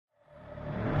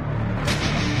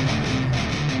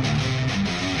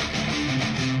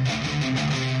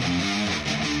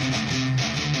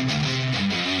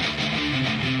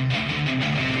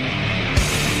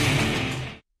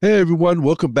Hey everyone,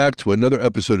 welcome back to another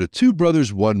episode of Two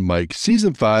Brothers, One Mic,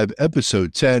 Season 5,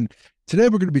 Episode 10. Today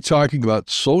we're going to be talking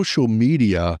about social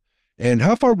media and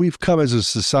how far we've come as a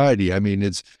society. I mean,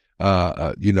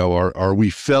 are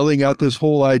we filling out this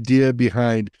whole idea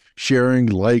behind sharing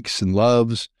likes and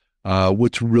loves?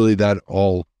 What really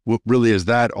is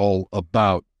that all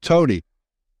about? Tony.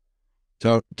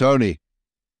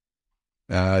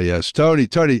 Yes,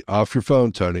 Tony, off your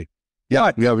phone, Tony. Yeah,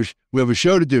 What? we have a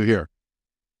show to do here.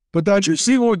 But that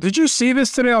Did you see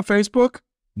this today on Facebook?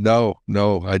 No,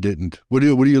 I didn't. What are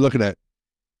you looking at?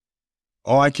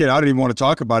 Oh, I can't. I don't even want to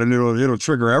talk about it. It'll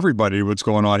trigger everybody. What's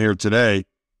going on here today?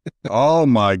 Oh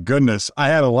my goodness! I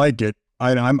had to like it.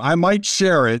 I might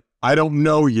share it. I don't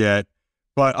know yet.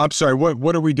 But I'm sorry.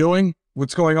 What are we doing?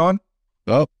 What's going on?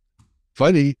 Oh,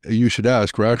 funny you should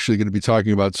ask. We're actually going to be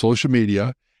talking about social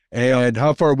media and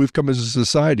how far we've come as a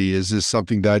society. Is this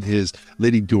something that is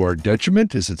leading to our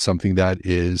detriment? Is it something that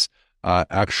is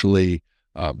actually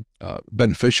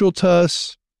beneficial to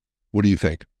us? What do you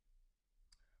think?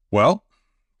 Well,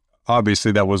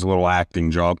 obviously that was a little acting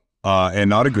job, and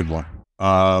not a good one.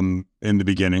 In the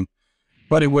beginning,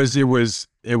 but it was. We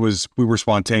were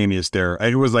spontaneous there.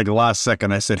 It was like the last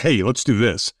second. I said, "Hey, let's do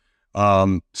this."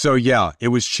 So yeah, it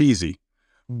was cheesy,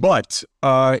 but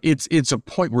it's a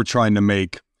point we're trying to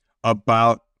make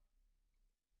about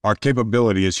our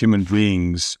capability as human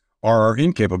beings, or our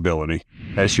incapability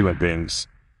as human beings,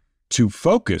 to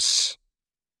focus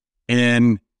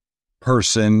in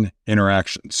person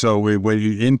interaction. So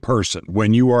in person,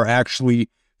 when you are actually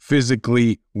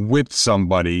physically with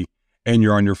somebody and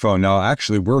you're on your phone. Now,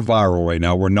 actually, we're viral right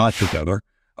now. We're not together.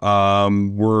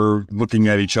 We're looking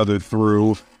at each other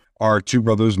through our Two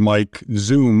Brothers Mic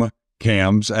Zoom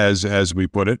cams, as we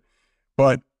put it.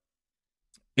 But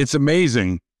it's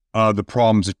amazing the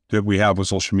problems that we have with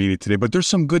social media today. But there's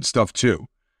some good stuff too.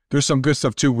 There's some good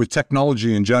stuff too with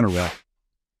technology in general.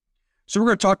 So we're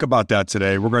going to talk about that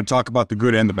today. We're going to talk about the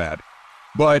good and the bad.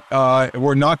 But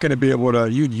we're not going to be able to,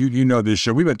 you know this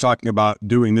show. We've been talking about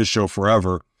doing this show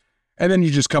forever. And then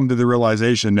you just come to the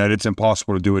realization that it's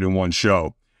impossible to do it in one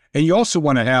show. And you also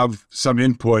want to have some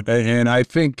input. And I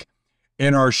think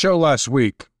in our show last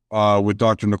week with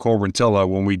Dr. Nicole Rentilla,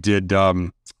 when we did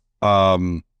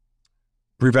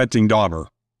Preventing Dahmer,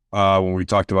 when we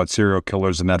talked about serial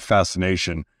killers and that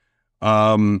fascination,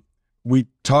 we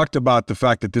talked about the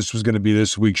fact that this was going to be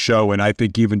this week's show. And I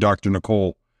think even Dr.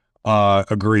 Nicole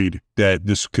agreed that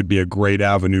this could be a great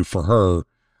avenue for her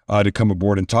to come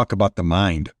aboard and talk about the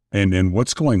mind and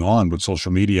what's going on with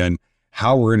social media and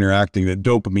how we're interacting, the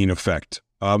dopamine effect.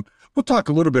 We'll talk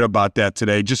a little bit about that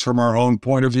today, just from our own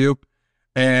point of view.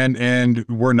 And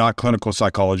we're not clinical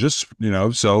psychologists,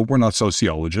 so we're not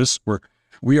sociologists.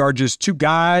 We are just two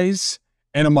guys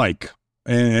and a mic.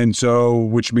 And so,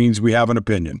 which means we have an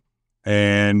opinion.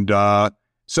 And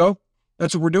so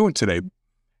that's what we're doing today.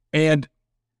 And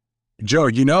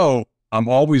Joe, I'm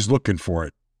always looking for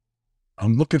it.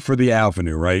 I'm looking for the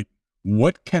avenue, right?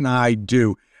 What can I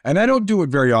do? And I don't do it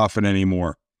very often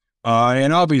anymore.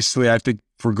 And obviously, I think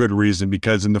for good reason,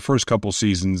 because in the first couple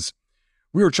seasons,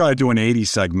 we were trying to do an 80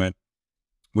 segment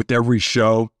with every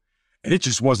show, and it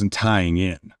just wasn't tying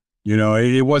in.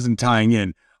 It wasn't tying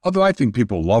in. Although I think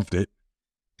people loved it.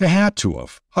 They had to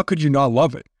have. How could you not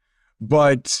love it?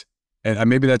 But, and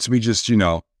maybe that's me just,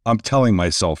 I'm telling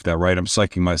myself that, right? I'm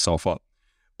psyching myself up.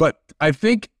 But I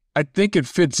think it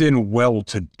fits in well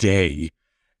today.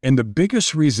 And the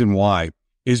biggest reason why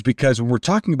is because when we're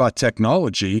talking about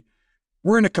technology,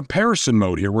 we're in a comparison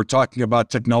mode here. We're talking about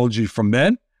technology from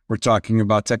then. We're talking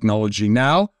about technology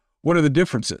now. What are the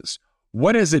differences?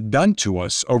 What has it done to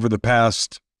us over the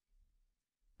past,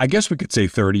 I guess we could say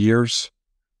 30 years?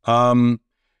 The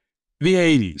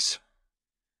 80s,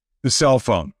 the cell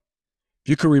phone. If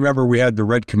you can remember, we had the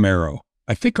red Camaro.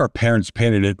 I think our parents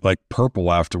painted it like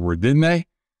purple afterward, didn't they?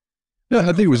 Yeah, I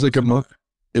think it was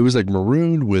like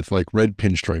maroon with like red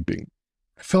pinstriping.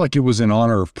 I feel like it was in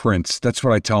honor of Prince. That's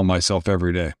what I tell myself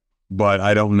every day, but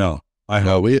I don't know.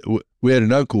 No, we had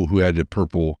an uncle who had a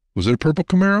purple. Was it a purple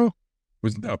Camaro?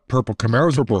 Was a purple Camaro?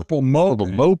 Was a purple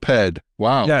moped? Moped.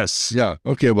 Wow. Yes. Yeah.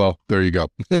 Okay. Well, there you go.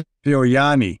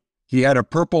 Yanni, he had a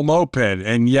purple moped,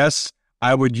 and yes,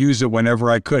 I would use it whenever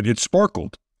I could. It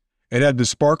sparkled. It had the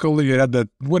sparkle. It had the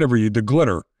the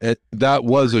glitter. That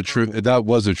was a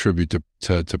tribute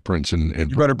to Prince and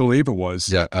you better believe it was.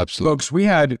 Yeah, absolutely.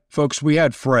 We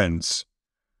had friends.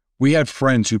 We had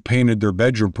friends who painted their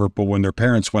bedroom purple when their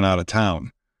parents went out of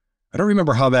town. I don't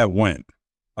remember how that went.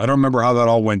 I don't remember how that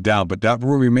all went down, but that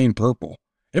will remain purple.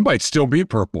 It might still be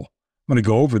purple. I'm going to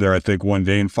go over there, I think, one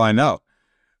day and find out.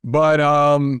 But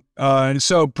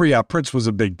yeah, Prince was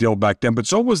a big deal back then, but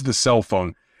so was the cell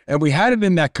phone. And we had it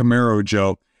in that Camaro,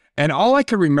 Joe. And all I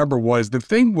can remember was the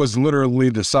thing was literally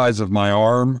the size of my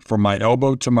arm from my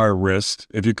elbow to my wrist,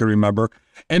 if you can remember.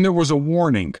 And there was a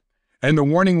warning. And the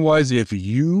warning was, if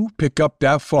you pick up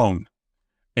that phone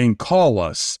and call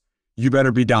us, you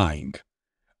better be dying.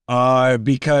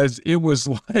 Because it was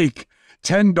like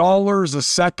 $10 a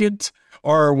second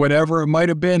or whatever it might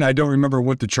have been. I don't remember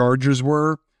what the charges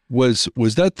were. Was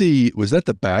that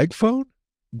the bag phone?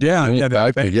 Yeah, yeah,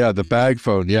 the bag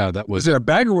phone. Yeah, that was. Was it a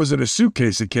bag or was it a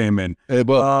suitcase it came in?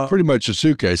 Pretty much a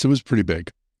suitcase. It was pretty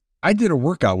big. I did a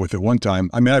workout with it one time.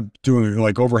 I mean, I'm doing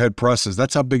like overhead presses.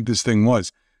 That's how big this thing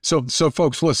was. So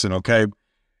folks, listen, okay?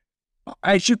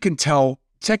 As you can tell,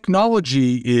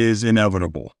 technology is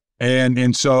inevitable.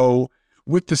 And so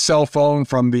with the cell phone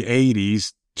from the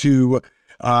 80s to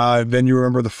then you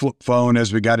remember the flip phone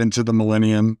as we got into the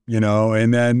millennium,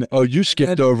 and then you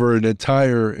skipped over an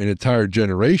entire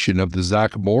generation of the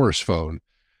Zach Morris phone.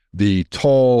 The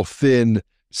tall, thin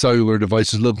cellular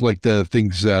devices look like the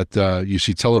things that you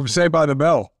see telephone Saved by the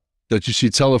Bell. That you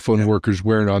see telephone workers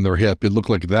wearing on their hip. It looked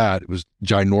like that. It was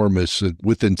ginormous.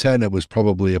 With antenna, it was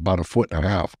probably about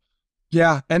 1.5 feet.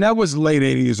 Yeah, and that was late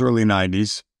 80s, early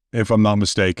 90s, if I'm not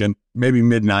mistaken. Maybe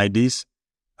mid 90s.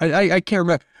 I can't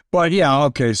remember. But yeah,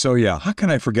 okay, so yeah, how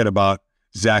can I forget about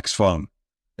Zach's phone?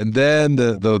 And then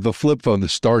the flip phone, the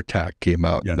StarTAC came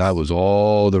out, yes. And that was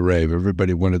all the rave.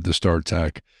 Everybody wanted the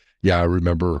StarTAC. Yeah, I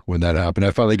remember when that happened.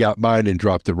 I finally got mine and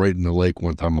dropped it right in the lake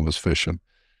one time I was fishing.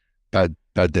 Bad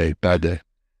day.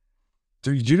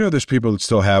 Do you know there's people that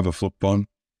still have a flip phone?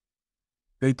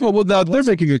 Well, now they're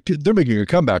making a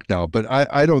comeback now, but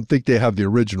I don't think they have the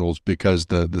originals because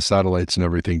the satellites and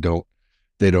everything don't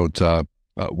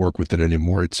work with it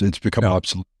anymore. It's become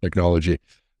obsolete technology.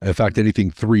 In fact,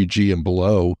 anything 3G and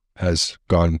below has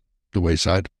gone the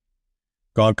wayside.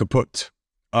 Gone kaput.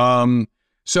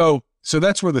 So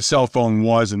that's where the cell phone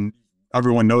was, and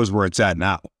everyone knows where it's at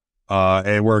now,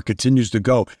 and where it continues to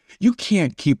go. You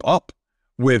can't keep up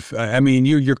with.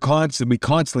 We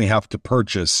constantly have to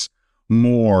purchase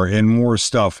more and more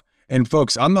stuff. And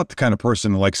folks, I'm not the kind of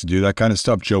person that likes to do that kind of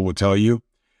stuff. Joe will tell you.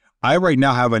 I right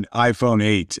now have an iPhone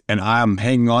 8 and I'm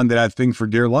hanging on to that thing for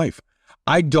dear life.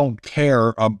 I don't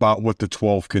care about what the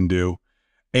 12 can do.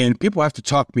 And people have to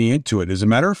talk me into it. As a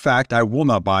matter of fact, I will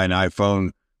not buy an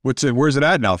iPhone. Where's it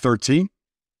at now? 13?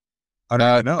 I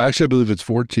don't know. Actually, I believe it's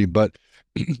 14, but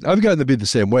I've gotten to be the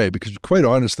same way because quite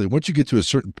honestly, once you get to a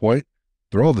certain point,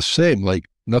 they're all the same. Like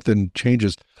nothing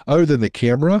changes other than the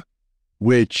camera,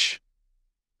 which,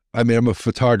 I'm a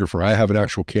photographer. I have an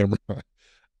actual camera.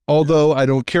 Although I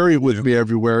don't carry it with me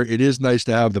everywhere, it is nice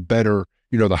to have the better,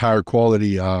 the higher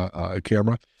quality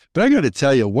camera. But I got to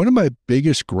tell you, one of my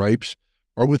biggest gripes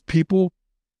are with people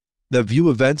that view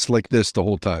events like this the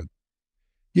whole time.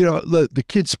 The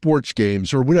kids' sports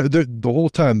games or whatever, the whole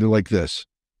time they're like this.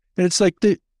 And it's like,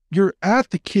 you're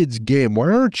at the kids' game.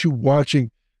 Why aren't you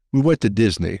watching? We went to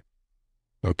Disney.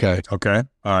 Okay. All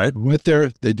right. We went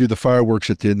there. They do the fireworks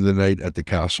at the end of the night at the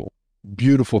castle.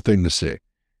 Beautiful thing to see.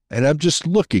 And I'm just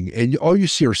looking, and all you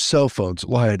see are cell phones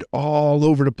lined all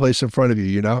over the place in front of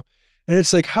you, And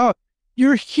it's like, how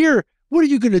you're here. What are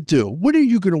you going to do? When are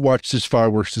you going to watch this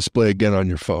fireworks display again on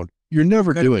your phone? You're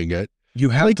never doing it.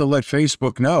 You have to let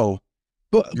Facebook know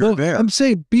you're there. I'm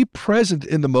saying be present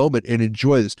in the moment and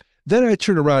enjoy this. Then I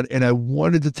turned around and I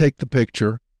wanted to take the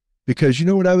picture because you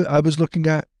know what I was looking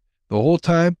at the whole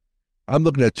time? I'm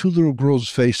looking at two little girls'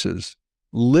 faces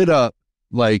lit up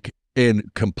like in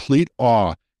complete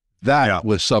awe. That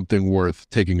was something worth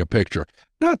taking a picture.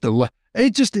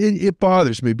 It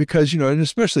bothers me because, and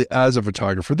especially as a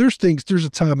photographer, there's a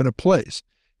time and a place,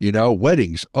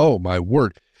 weddings. Oh my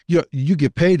word. You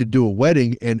get paid to do a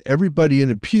wedding and everybody in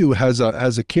the pew has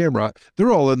a camera.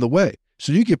 They're all in the way.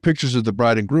 So you get pictures of the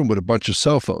bride and groom with a bunch of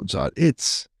cell phones on.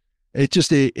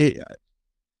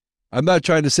 I'm not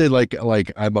trying to say like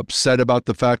I'm upset about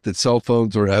the fact that cell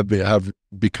phones have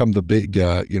become the big,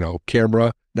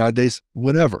 camera nowadays,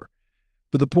 whatever.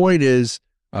 But the point is,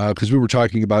 because we were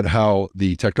talking about how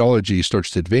the technology starts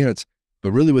to advance,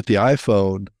 but really with the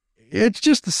iPhone, it's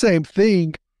just the same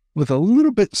thing with a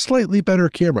little bit slightly better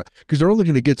camera because they're only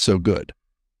going to get so good.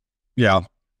 Yeah.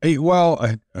 Hey,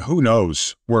 well, who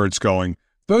knows where it's going?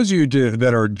 Those of you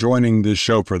that are joining this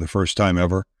show for the first time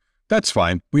ever, that's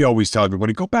fine. We always tell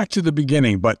everybody, go back to the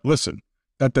beginning. But listen,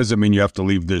 that doesn't mean you have to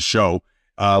leave this show.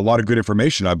 A lot of good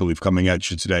information, I believe, coming at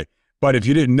you today. But if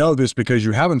you didn't know this because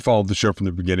you haven't followed the show from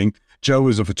the beginning, Joe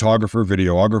is a photographer,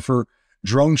 videographer,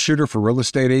 drone shooter for real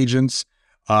estate agents,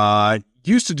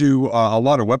 used to do a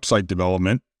lot of website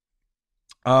development.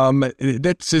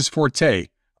 That's his forte.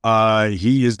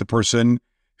 He is the person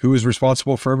who is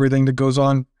responsible for everything that goes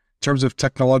on in terms of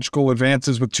technological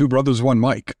advances with Two Brothers, One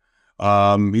Mic.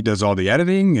 He does all the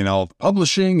editing and all the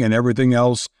publishing and everything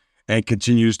else, and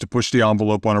continues to push the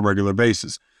envelope on a regular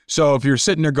basis. So if you're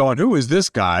sitting there going, who is this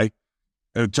guy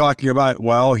talking about?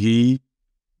 Well, he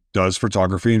does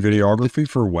photography and videography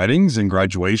for weddings and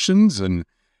graduations and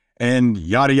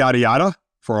yada, yada, yada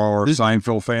for our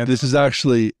Seinfeld fans. This is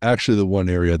actually the one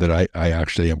area that I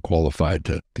actually am qualified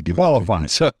to give. Qualified.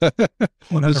 So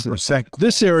 100%.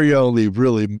 This area only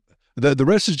really, the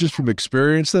rest is just from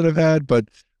experience that I've had, but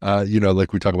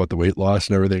like we talk about the weight loss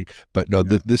and everything, but no,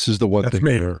 this is the one thing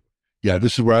where,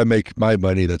 this is where I make my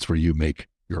money. That's where you make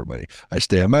your money. I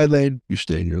stay in my lane, you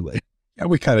stay in your lane. Yeah,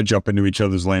 we kind of jump into each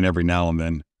other's lane every now and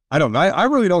then. I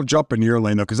really don't jump into your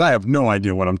lane though, because I have no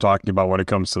idea what I'm talking about when it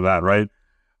comes to that, right?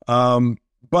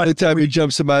 But the time he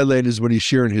jumps in my lane is when he's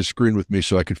sharing his screen with me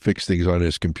so I could fix things on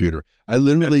his computer. I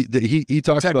literally, he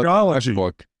talks technology.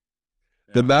 About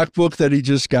the MacBook that he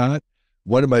just got.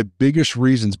 One of my biggest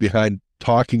reasons behind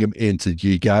talking him into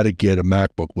you got to get a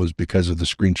MacBook was because of the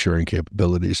screen sharing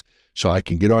capabilities. So I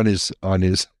can get on his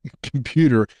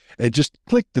computer and just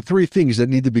click the 3 things that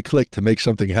need to be clicked to make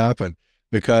something happen,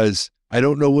 because I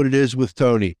don't know what it is with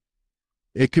Tony.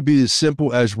 It could be as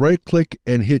simple as right click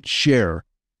and hit share,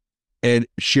 and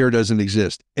share doesn't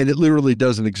exist. And it literally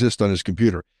doesn't exist on his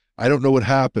computer. I don't know what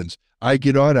happens. I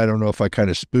get on, I don't know if I kind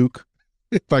of spook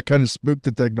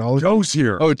the technology. Joe's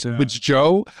here. Oh, it's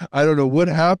Joe. I don't know what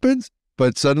happens,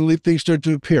 but suddenly things start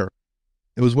to appear.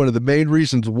 It was one of the main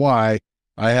reasons why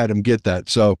I had him get that.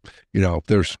 So,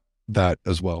 there's that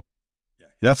as well.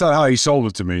 That's not how he sold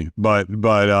it to me, but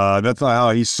that's not how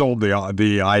he sold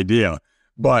the idea.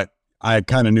 But I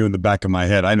kind of knew in the back of my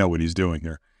head, I know what he's doing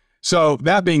here. So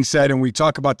that being said, and we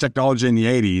talk about technology in the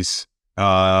 80s,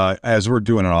 as we're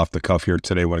doing it off the cuff here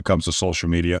today when it comes to social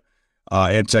media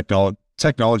and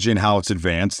technology and how it's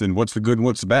advanced and what's the good and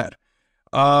what's the bad.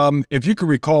 If you can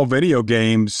recall video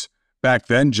games back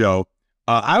then, Joe,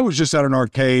 I was just at an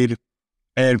arcade,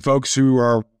 and folks who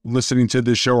are listening to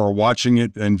this show are watching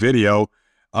it in video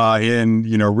in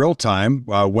real time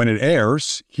when it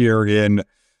airs here in,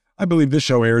 I believe this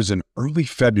show airs in early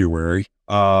February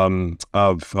of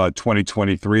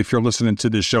 2023. If you're listening to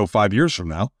this show 5 years from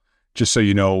now, just so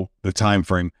you know the time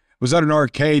frame. I was at an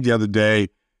arcade the other day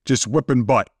just whipping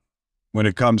butt when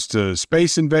it comes to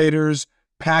Space Invaders,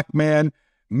 Pac-Man,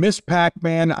 Miss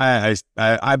Pac-Man.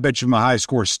 I bet you my high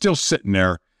score is still sitting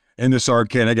there in this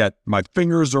arcade. I got my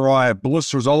fingers I have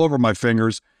blisters all over my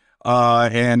fingers,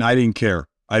 and I didn't care.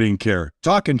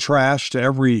 Talking trash to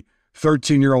every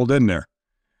 13-year-old in there.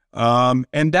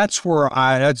 And that's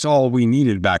that's all we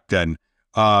needed back then.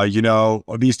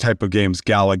 These type of games,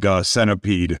 Galaga,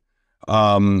 Centipede,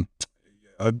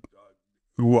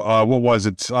 what was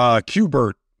it?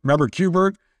 Q*bert. Remember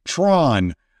Q*bert?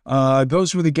 Tron.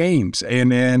 Those were the games,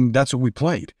 and that's what we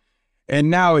played. And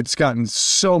now it's gotten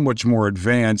so much more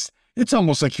advanced. It's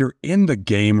almost like you're in the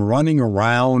game running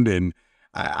around, and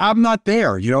I'm not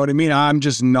there. You know what I mean? I'm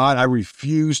just not. I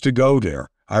refuse to go there.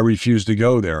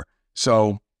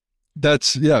 So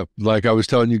that's, like I was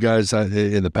telling you guys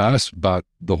in the past about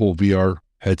the whole VR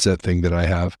headset thing that I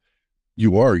have.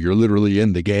 You're literally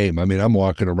in the game. I mean, I'm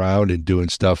walking around and doing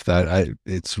stuff that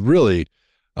it's really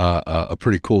a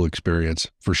pretty cool experience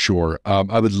for sure.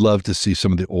 I would love to see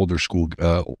some of the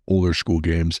older school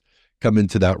games come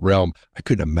into that realm. I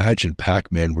couldn't imagine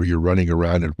Pac-Man where you're running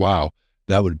around, and wow,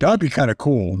 that'd be kind of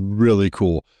cool. Really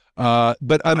cool.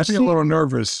 But I'd be a little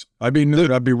nervous. I'd be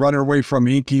running away from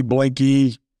Inky,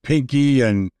 Blinky, Pinky,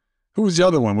 and who was the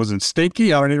other one? Was it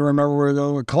Stinky? I don't even remember where the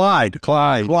other Clyde.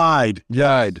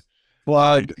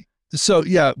 So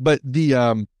but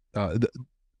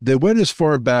they went as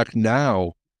far back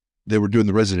now. They were doing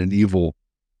the Resident Evil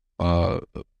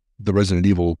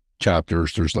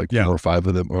chapters. There's like 4 or 5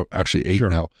 of them, or actually 8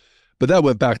 now. But that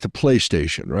went back to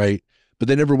PlayStation, right? But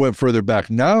they never went further back.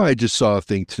 Now I just saw a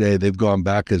thing today. They've gone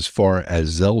back as far as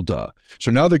Zelda.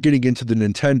 So now they're getting into the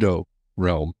Nintendo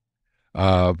realm,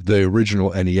 the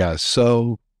original NES.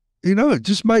 So, it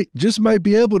just might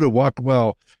be able to walk.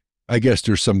 Well, I guess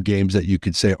there's some games that you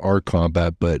could say are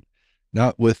combat, but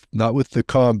not with the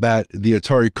combat, the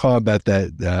Atari combat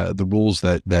that the rules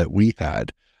that we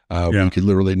had. We could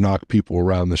literally knock people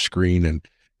around the screen, and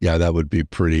that would be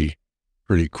pretty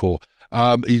cool.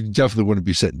 You definitely wouldn't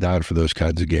be sitting down for those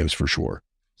kinds of games for sure.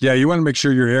 Yeah, you want to make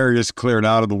sure your area is cleared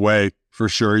out of the way for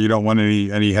sure. You don't want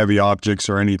any heavy objects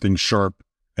or anything sharp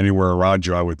anywhere around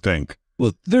you, I would think.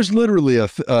 Well, there's literally a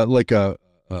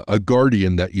a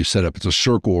guardian that you set up. It's a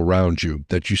circle around you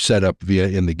that you set up via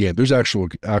in the game. There's actual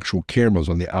cameras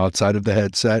on the outside of the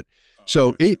headset.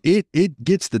 So it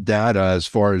gets the data as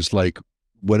far as like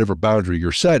whatever boundary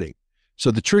you're setting.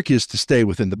 So the trick is to stay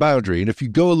within the boundary. And if you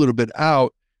go a little bit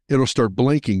out, it'll start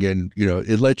blinking and,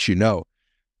 it lets you know.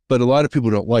 But a lot of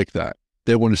people don't like that.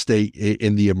 They want to stay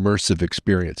in the immersive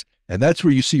experience. And that's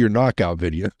where you see your knockout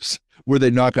videos, where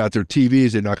they knock out their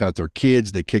TVs, they knock out their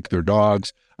kids, they kick their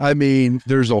dogs. I mean,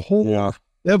 there's a whole,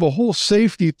 they have a whole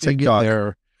safety thing in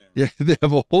there. Yeah, they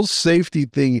have a whole safety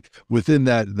thing within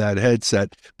that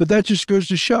headset. But that just goes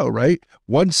to show, right?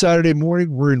 One Saturday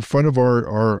morning, we're in front of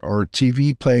our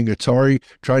TV playing Atari,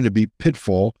 trying to beat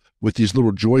Pitfall with these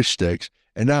little joysticks.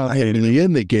 And now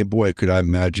in the game, boy, could I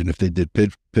imagine if they did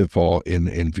Pitfall in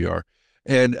VR.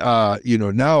 And,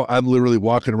 now I'm literally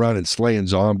walking around and slaying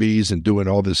zombies and doing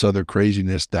all this other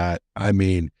craziness that, I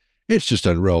mean, it's just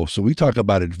unreal. So we talk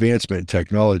about advancement in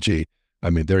technology. I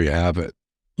mean, there you have it.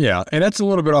 Yeah. And that's a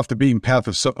little bit off the beaten path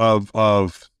what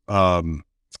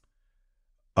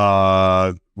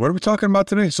are we talking about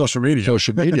today? Social media.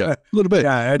 Social media. A little bit.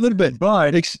 Yeah, a little bit.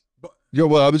 But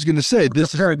well, I was going to say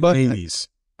this. The 80s.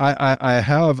 I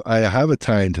have a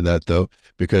tie into that though,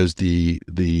 because the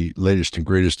latest and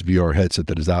greatest VR headset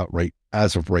that is out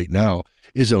as of right now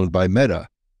is owned by Meta,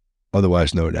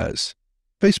 otherwise known as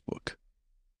Facebook.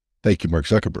 Thank you, Mark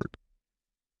Zuckerberg.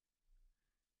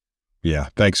 Yeah,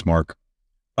 thanks, Mark.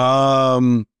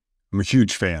 I'm a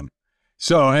huge fan.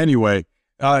 So anyway,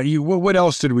 what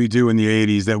else did we do in the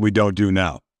 80s that we don't do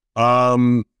now?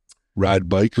 Ride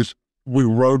bikes. We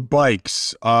rode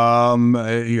bikes. How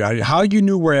you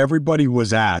knew where everybody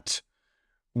was at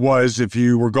was if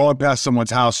you were going past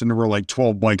someone's house and there were like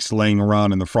 12 bikes laying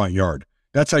around in the front yard.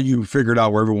 That's how you figured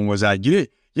out where everyone was at. You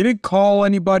didn't call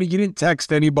anybody. You didn't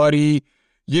text anybody.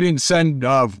 You didn't send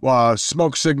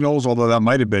smoke signals, although that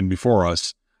might have been before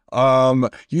us.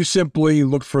 You simply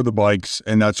looked for the bikes,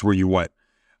 and that's where you went.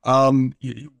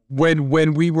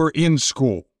 When we were in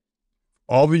school,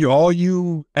 all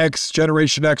you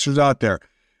Generation Xers out there,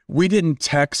 we didn't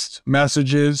text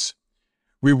messages.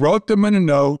 We wrote them in a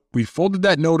note. We folded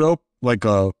that note up like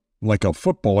a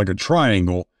football, like a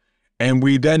triangle, and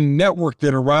we then networked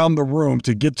it around the room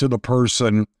to get to the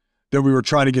person that we were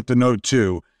trying to get the note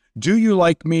to. Do you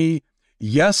like me?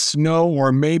 Yes, no,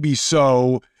 or maybe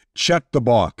so. Check the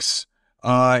box.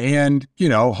 And,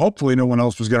 hopefully no one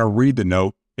else was going to read the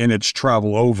note and it's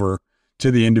travel over to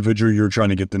the individual you're trying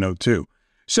to get the note to.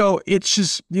 So it's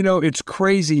just, it's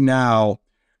crazy now,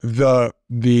 the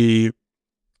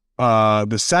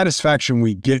satisfaction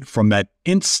we get from that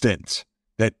instant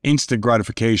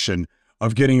gratification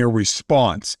of getting a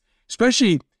response,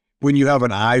 especially when you have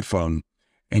an iPhone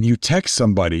and you text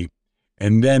somebody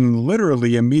and then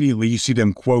literally immediately you see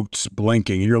them quotes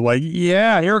blinking and you're like,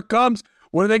 yeah, here it comes.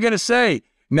 What are they going to say?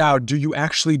 Now, do you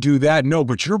actually do that? No,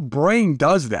 but your brain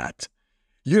does that.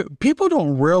 People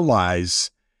don't realize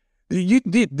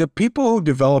the people who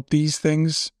develop these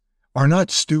things are not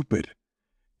stupid.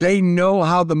 They know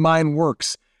how the mind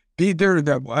works.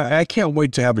 I can't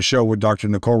wait to have a show with Dr.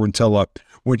 Nicole Rentella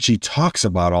when she talks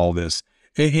about all this.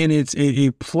 And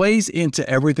it plays into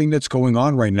everything that's going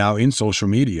on right now in social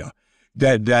media.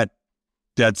 That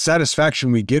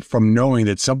satisfaction we get from knowing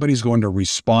that somebody's going to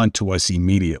respond to us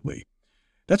immediately.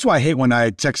 That's why I hate when I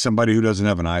text somebody who doesn't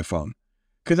have an iPhone,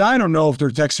 because I don't know if they're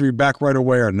texting me back right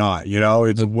away or not.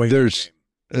 It's a way. There's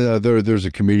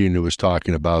a comedian who was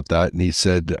talking about that, and he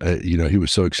said, he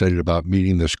was so excited about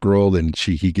meeting this girl, and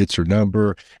he gets her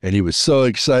number, and he was so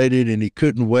excited, and he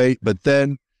couldn't wait. But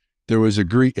then there was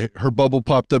her bubble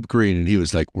popped up green, and he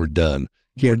was like, "We're done.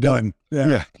 We're done."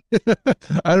 Yeah.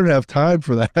 I don't have time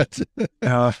for that.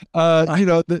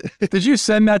 Did you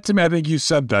send that to me? I think you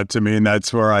sent that to me, and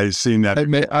that's where I seen that.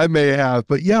 I may have,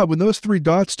 but yeah, when those three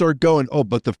dots start going,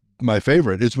 but my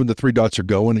favorite is when the three dots are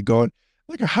going and going,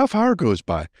 like a half hour goes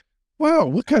by. Wow,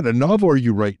 what kind of novel are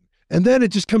you writing? And then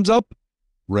it just comes up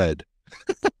red.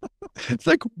 It's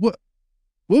like, what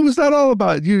was that all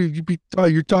about?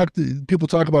 People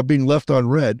talk about being left on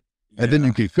red, and then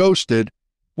you get ghosted.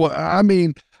 Well, I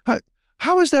mean,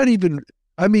 how is that even?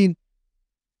 I mean,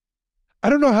 I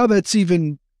don't know how that's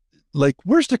even, like,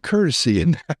 where's the courtesy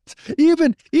in that?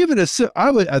 I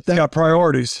would, I think, got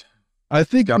priorities. I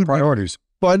think got priorities.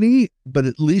 Funny, but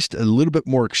at least a little bit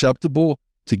more acceptable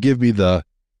to give me the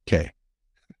K.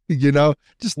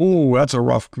 Just that's a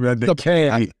rough the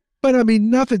K. But I mean,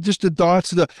 nothing, just the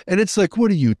dots, and it's like, what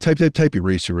are you? Type,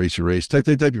 erase, type,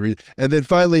 erase. And then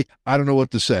finally, I don't know what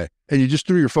to say. And you just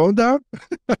threw your phone down?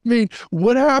 I mean,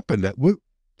 what happened?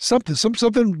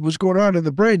 Something was going on in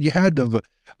the brain. You had to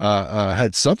have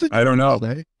had something. I don't know.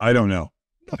 I don't know.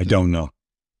 I don't know.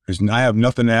 I have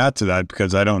nothing to add to that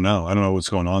because I don't know. I don't know what's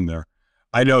going on there.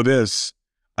 I know this.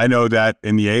 I know that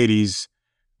in the 80s,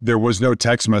 there was no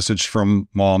text message from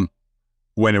mom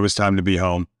when it was time to be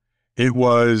home. It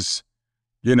was,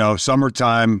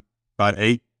 summertime, about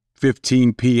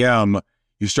 8:15 p.m.,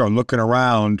 you start looking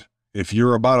around. If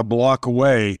you're about a block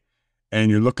away and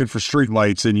you're looking for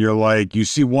streetlights and you're like, you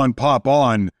see one pop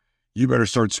on, you better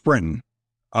start sprinting.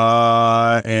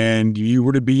 And you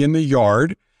were to be in the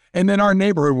yard. And then our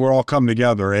neighborhood would all come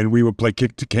together and we would play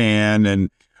kick the can and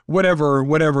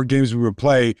whatever games we would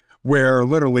play, where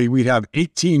literally we'd have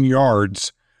 18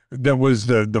 yards. That was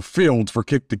the field for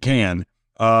kick the can.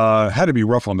 Had to be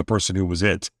rough on the person who was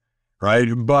it, right?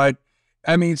 But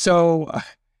I mean, so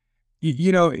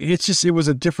it was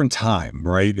a different time,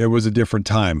 right? It was a different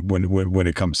time when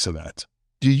it comes to that.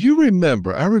 Do you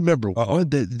remember? I remember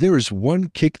there is one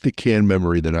kick the can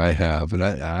memory that I have, and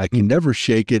I can never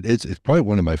shake it. It's probably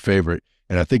one of my favorite,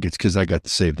 and I think it's because I got to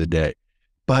save the day.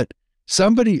 But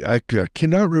somebody, I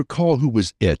cannot recall who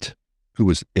was it,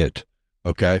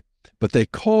 okay? But they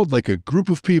called like a group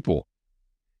of people,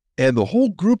 and the whole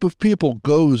group of people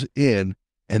goes in,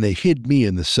 and they hid me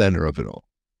in the center of it all.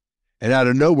 And out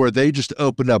of nowhere, they just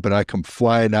open up, and I come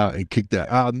flying out and kick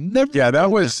that. I'll never. Yeah,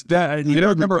 that was that. You don't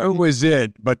remember who was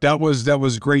it, but that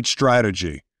was great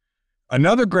strategy.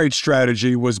 Another great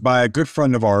strategy was by a good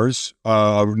friend of ours,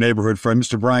 a neighborhood friend,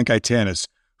 Mr. Brian Kaitanis,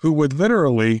 who would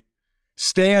literally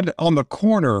stand on the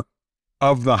corner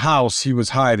of the house he was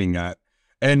hiding at,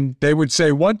 and they would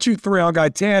say 1, 2, 3 on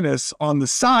Kaitanis on the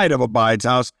side of Abide's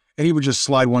house, and he would just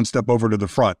slide one step over to the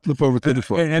front. Flip over to the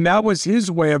front, and that was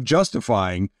his way of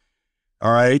justifying.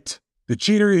 All right. The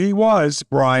cheater he was,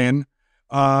 Brian,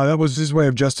 that was his way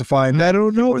of justifying. I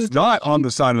don't know. It's not on the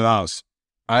side of the house.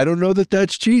 I don't know that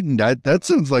that's cheating. That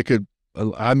sounds like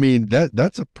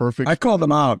that's a perfect. I called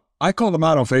him out. I called him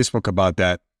out on Facebook about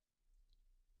that.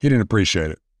 He didn't appreciate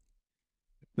it.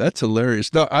 That's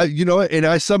hilarious. No, and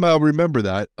I somehow remember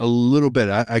that a little bit.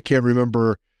 I can't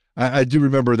remember. I do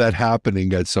remember that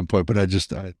happening at some point, but I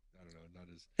don't know.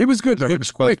 It was good. It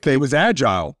was quick. It was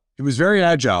agile. It was very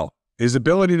agile. His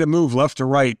ability to move left to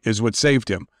right is what saved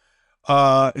him.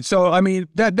 So, I mean,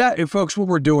 that folks, what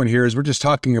we're doing here is we're just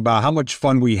talking about how much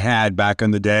fun we had back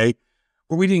in the day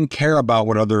where we didn't care about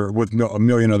what a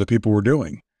million other people were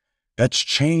doing. That's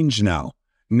changed now.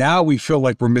 Now we feel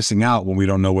like we're missing out when we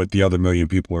don't know what the other million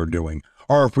people are doing,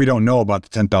 or if we don't know about the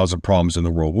 10,000 problems in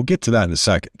the world. We'll get to that in a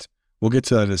second.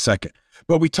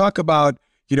 But we talk about,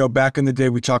 back in the day,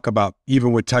 we talk about,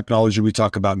 even with technology, we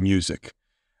talk about music.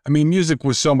 I mean, music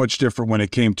was so much different when it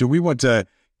came to, we went to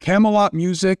Camelot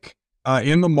Music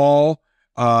in the mall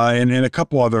and in a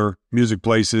couple other music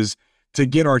places to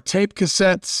get our tape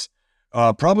cassettes,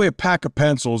 probably a pack of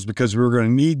pencils because we were going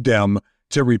to need them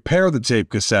to repair the tape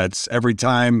cassettes every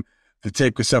time the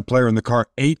tape cassette player in the car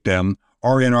ate them,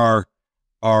 or in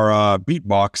our beat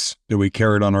box that we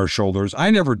carried on our shoulders.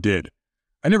 I never did.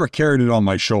 I never carried it on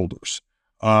my shoulders.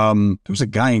 There was a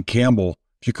guy in Campbell,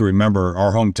 if you can remember,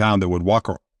 our hometown, that would walk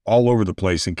all over the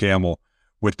place in Campbell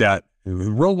with that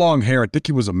real long hair. I think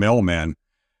he was a mailman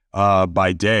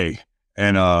by day,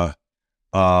 and I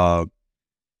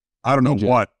don't know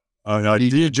what,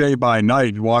 DJ by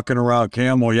night, walking around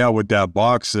Campbell, with that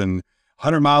box and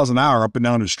 100 miles an hour up and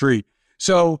down the street.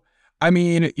 So, I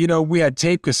mean, we had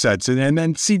tape cassettes, and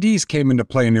then CDs came into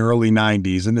play in the early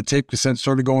 90s, and the tape cassettes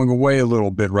started going away a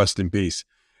little bit, rest in peace.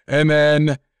 And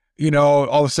then, all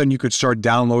of a sudden you could start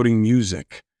downloading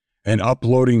music and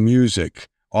uploading music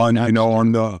on,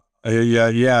 on the,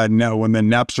 now when then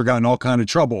Napster got in all kind of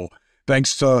trouble,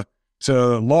 thanks to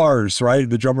Lars, right?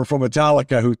 The drummer from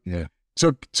Metallica, who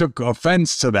took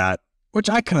offense to that, which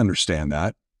I can understand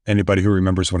that. Anybody who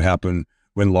remembers what happened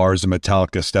when Lars and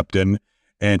Metallica stepped in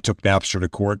and took Napster to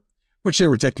court, which they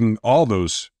were taking all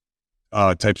those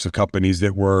types of companies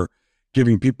that were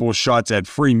giving people shots at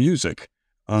free music.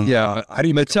 How do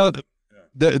you Metallica?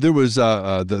 There was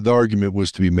the argument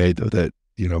was to be made though that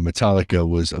Metallica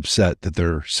was upset that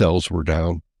their sales were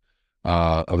down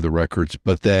of the records,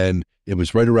 but then it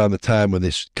was right around the time when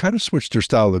they kind of switched their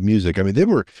style of music. I mean, they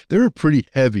were pretty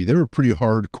heavy, they were pretty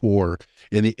hardcore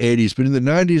in the 80s, but in the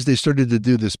 90s they started to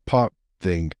do this pop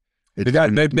thing. They became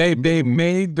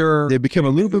a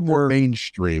little bit more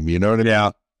mainstream. You know what I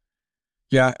mean?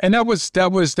 Yeah, and that was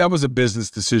a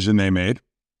business decision they made.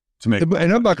 And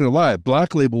I'm not going to lie,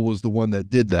 Black Label was the one that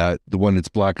did that. The one that's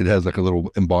black, it has like a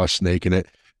little embossed snake in it,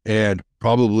 and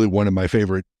probably one of my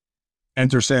favorite.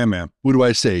 Enter Sandman. What do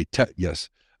I say? Yes.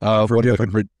 One of my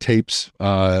favorite tapes.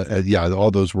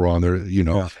 All those were on there.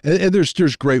 And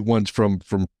there's great ones from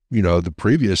the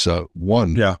previous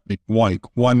one. Yeah,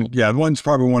 one. Yeah, one's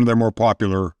probably one of their more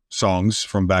popular songs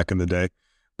from back in the day.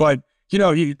 But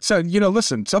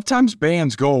listen. Sometimes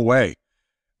bands go away,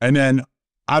 and then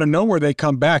out of nowhere they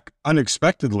come back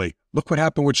unexpectedly. Look what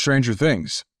happened with Stranger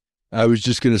Things. I was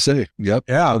just gonna say, yep.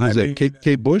 Yeah, what was that?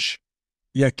 Kate Bush.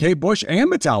 Yeah, Kate Bush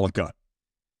and Metallica.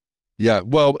 Yeah,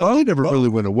 well, they never really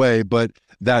went away, but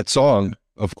that song,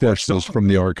 of course, was from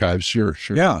the archives. Sure.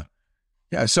 Yeah.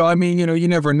 Yeah. So, I mean, you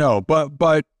never know,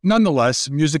 but nonetheless,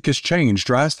 music has changed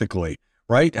drastically,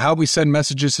 right? How we send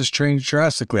messages has changed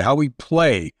drastically. How we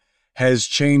play has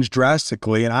changed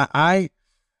drastically. And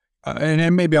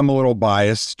and maybe I'm a little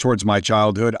biased towards my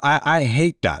childhood. I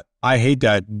hate that. I hate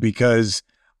that because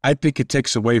I think it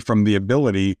takes away from the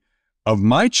ability of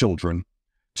my children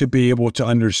to be able to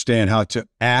understand how to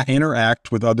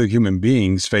interact with other human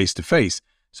beings face to face.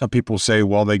 Some people say,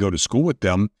 well, they go to school with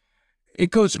them.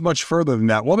 It goes much further than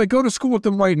that. Well, they go to school with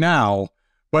them right now,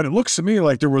 but it looks to me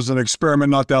like there was an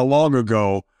experiment not that long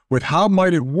ago with how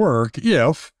might it work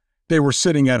if they were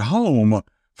sitting at home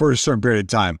for a certain period of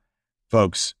time.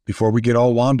 Folks, before we get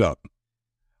all wound up,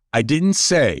 I didn't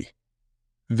say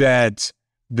that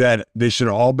they should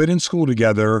have all been in school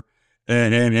together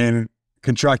and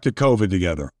contracted COVID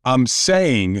together. I'm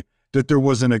saying that there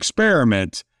was an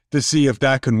experiment to see if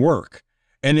that can work,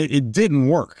 and it didn't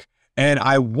work. And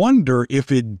I wonder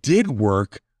if it did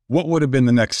work, what would have been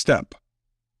the next step?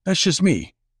 That's just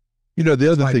me.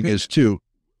 The other thing is too,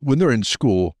 when they're in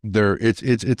school,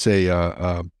 it's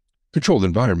a controlled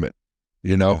environment.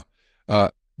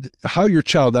 How your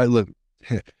child,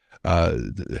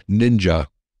 Ninja,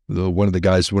 one of the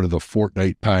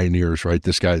Fortnite pioneers, right?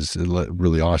 This guy's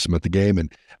really awesome at the game,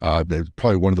 and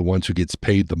probably one of the ones who gets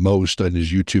paid the most on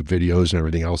his YouTube videos and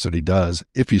everything else that he does.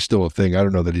 If he's still a thing, I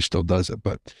don't know that he still does it.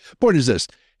 But point is this: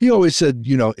 he always said,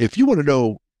 if you want to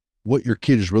know what your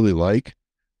kid is really like,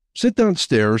 sit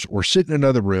downstairs or sit in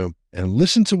another room and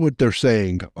listen to what they're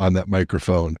saying on that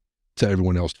microphone to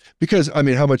everyone else. Because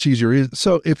how much easier is it?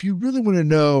 So if you really want to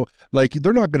know,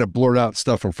 they're not going to blurt out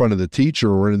stuff in front of the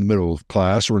teacher or in the middle of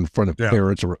class or in front of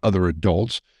parents or other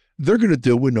adults. They're going to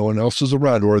do it when no one else is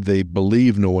around, or they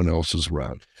believe no one else is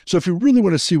around. So if you really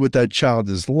want to see what that child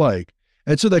is like,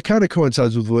 and so that kind of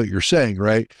coincides with what you're saying,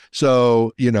 right?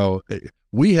 So,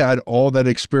 we had all that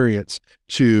experience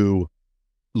to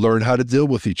learn how to deal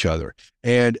with each other.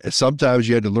 And sometimes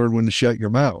you had to learn when to shut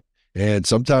your mouth. And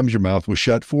sometimes your mouth was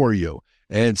shut for you.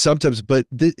 And sometimes, but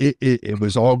it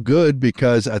was all good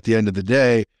because at the end of the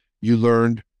day, you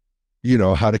learned,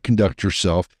 how to conduct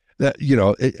yourself. That,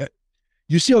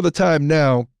 you see all the time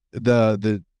now,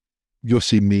 you'll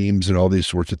see memes and all these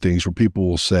sorts of things where people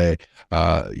will say,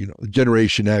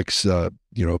 Generation X, they're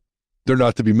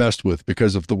not to be messed with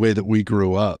because of the way that we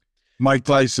grew up.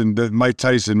 The Mike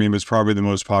Tyson meme is probably the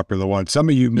most popular one. Some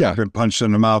of you have been punched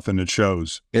in the mouth, and it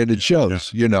shows. And it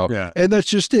shows, and that's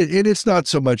just it. And it's not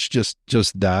so much just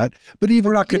that, but even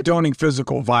we're not condoning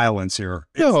physical violence here.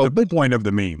 It's the point of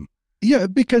the meme. Yeah,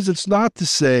 because it's not to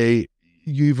say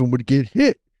you even would get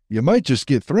hit. You might just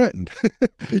get threatened.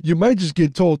 You might just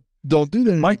get told, "Don't do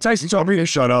that." Mike Tyson told me to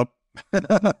shut up.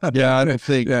 Yeah, I don't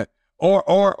think. Yeah. Or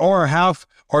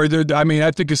there.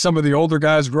 I think of some of the older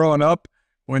guys growing up.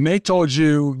 When they told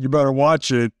you better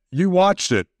watch it, you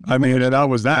watched it. And that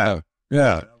was that.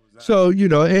 Yeah. So,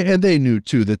 and they knew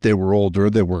too that they were older.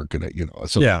 They weren't going to,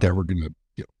 they were going to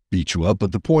beat you up.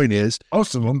 But the point is,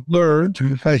 most of them learned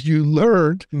how to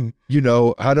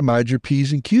mind your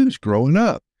P's and Q's growing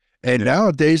up. And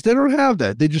nowadays they don't have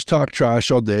that. They just talk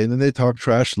trash all day, and then they talk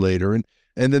trash later. And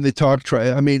then they talk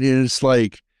trash. It's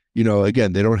like,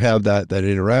 again, they don't have that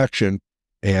interaction.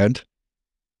 And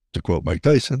to quote Mike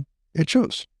Tyson, it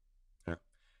shows.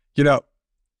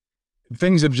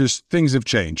 Things have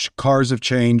changed. Cars have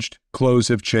changed. Clothes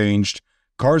have changed.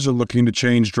 Cars are looking to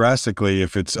change drastically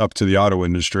if it's up to the auto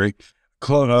industry.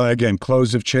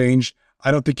 Clothes have changed.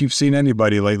 I don't think you've seen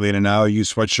anybody lately in an Au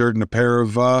sweatshirt and a pair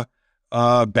of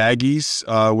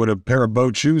baggies with a pair of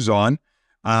boat shoes on.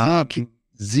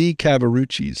 Z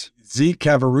Cavarucci's.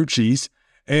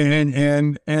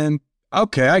 And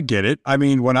okay, I get it.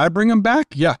 When I bring them back,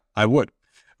 yeah, I would.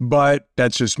 But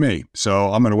that's just me.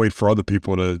 So I'm going to wait for other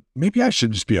people maybe I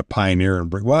should just be a pioneer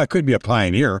I could be a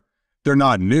pioneer. They're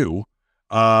not new.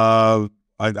 I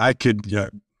could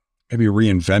maybe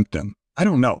reinvent them. I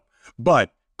don't know.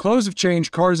 But clothes have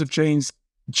changed. Cars have changed.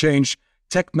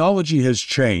 Technology has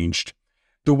changed.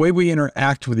 The way we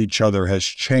interact with each other has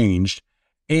changed.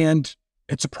 And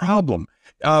it's a problem.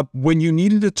 When you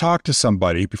needed to talk to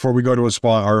somebody, before we go to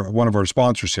one of our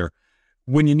sponsors here,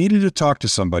 when you needed to talk to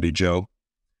somebody, Joe,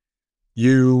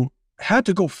 you had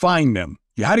to go find them.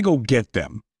 You had to go get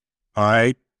them. All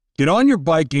right. Get on your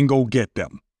bike and go get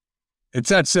them. It's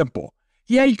that simple.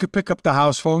 Yeah, you could pick up the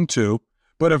house phone too,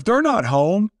 but if they're not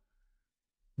home,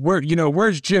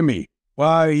 where's Jimmy?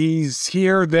 Well, he's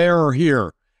here, there, or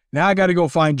here. Now I got to go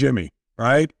find Jimmy,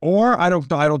 right? Or I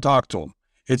don't talk to him.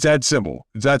 It's that simple.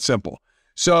 It's that simple.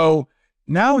 So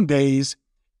nowadays,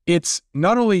 it's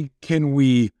not only can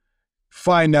we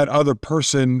find that other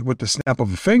person with the snap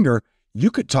of a finger,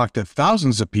 you could talk to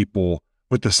thousands of people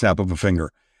with the snap of a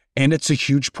finger. And it's a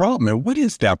huge problem. And what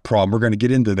is that problem? We're going to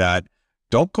get into that.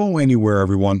 Don't go anywhere,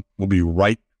 everyone. We'll be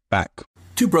right back.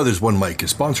 Two Brothers, One Mic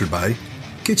is sponsored by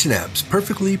Kitchen Abs,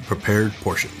 perfectly prepared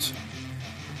portions.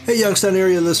 Hey, Youngstown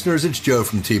area listeners, it's Joe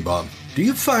from TBOM. Do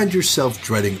you find yourself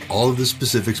dreading all of the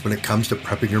specifics when it comes to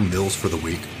prepping your meals for the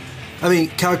week? I mean,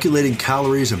 calculating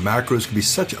calories and macros can be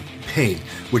such a pain,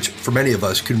 which for many of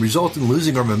us can result in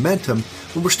losing our momentum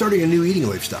when we're starting a new eating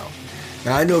lifestyle.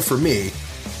 Now, I know for me,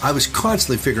 I was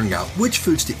constantly figuring out which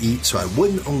foods to eat so I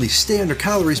wouldn't only stay under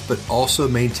calories, but also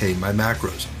maintain my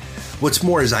macros. What's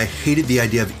more is I hated the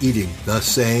idea of eating the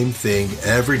same thing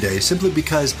every day simply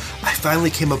because I finally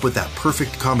came up with that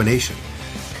perfect combination.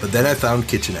 But then I found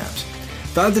Kitchen Abs.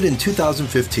 Founded in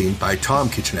 2015 by Tom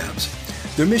Kitchen Abs,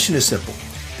 their mission is simple.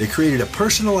 They created a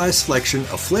personalized selection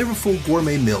of flavorful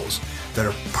gourmet meals that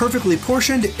are perfectly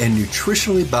portioned and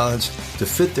nutritionally balanced to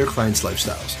fit their clients'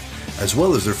 lifestyles, as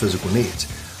well as their physical needs,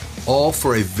 all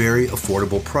for a very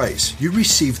affordable price. You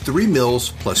receive 3 meals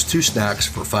plus 2 snacks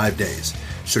for 5 days,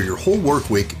 so your whole work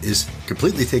week is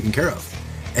completely taken care of.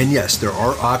 And yes, there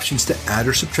are options to add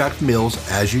or subtract meals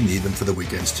as you need them for the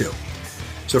weekends too.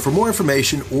 So for more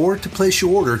information or to place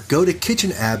your order, go to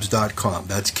kitchenabs.com.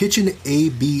 That's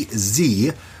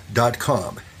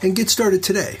kitchenabz.com and get started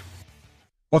today.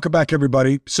 Welcome back,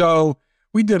 everybody. So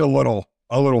we did a little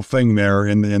thing there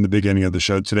in the beginning of the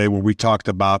show today where we talked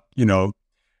about,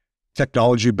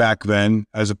 technology back then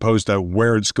as opposed to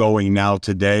where it's going now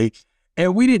today.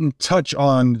 And we didn't touch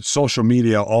on social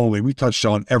media only. We touched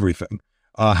on everything,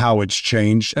 how it's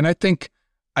changed. And I think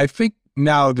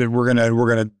now that we're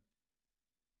gonna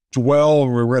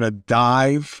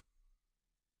dive,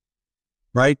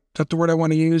 right? That's the word I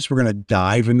want to use. We're gonna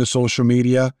dive into social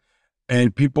media,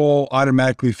 and people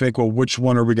automatically think, well, which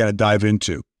one are we gonna dive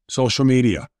into? Social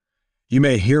media. You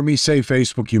may hear me say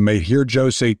Facebook. You may hear Joe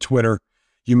say Twitter.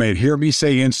 You may hear me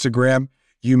say Instagram.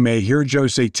 You may hear Joe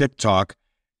say TikTok,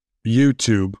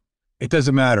 YouTube. It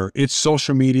doesn't matter. It's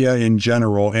social media in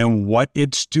general and what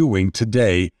it's doing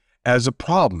today as a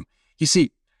problem. You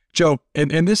see, Joe,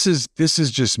 and this is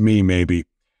just me maybe.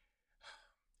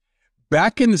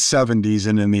 Back in the 70s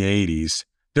and in the 80s,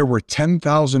 there were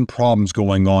 10,000 problems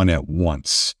going on at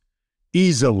once,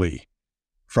 easily,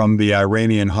 from the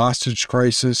Iranian hostage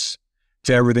crisis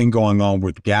to everything going on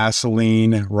with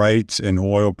gasoline, right, and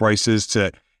oil prices,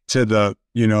 to the,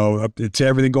 to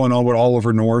everything going on with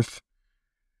Oliver North.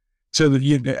 So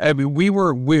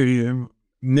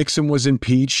Nixon was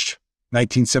impeached,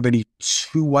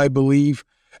 1972, I believe.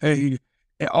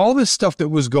 All this stuff that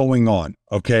was going on,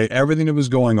 okay, everything that was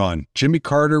going on. Jimmy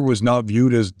Carter was not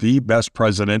viewed as the best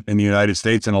president in the United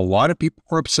States, and a lot of people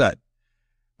were upset.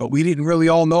 But we didn't really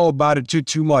all know about it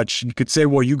too much. You could say,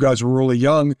 well, you guys were really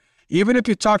young. Even if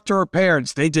you talk to our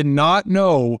parents, they did not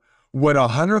know what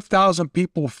 100,000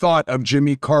 people thought of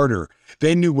Jimmy Carter.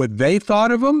 They knew what they thought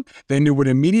of him. They knew what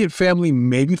immediate family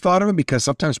maybe thought of him, because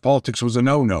sometimes politics was a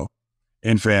no-no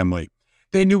in family.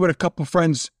 They knew what a couple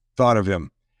friends thought of him.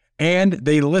 And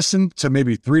they listened to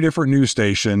maybe 3 different news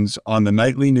stations on the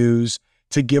nightly news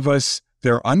to give us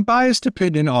their unbiased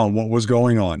opinion on what was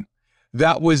going on.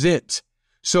 That was it.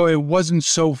 So it wasn't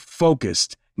so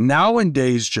focused.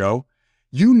 Nowadays, Joe,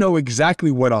 you know exactly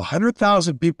what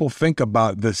 100,000 people think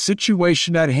about the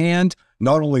situation at hand,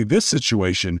 not only this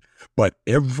situation, but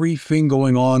everything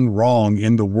going on wrong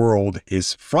in the world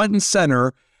is front and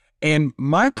center. And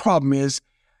my problem is,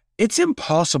 it's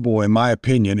impossible, in my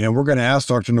opinion, and we're going to ask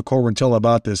Dr. Nicole Rentilla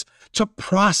about this, to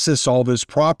process all this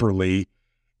properly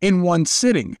in one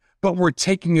sitting, but we're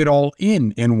taking it all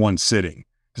in one sitting.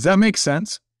 Does that make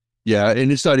sense? Yeah,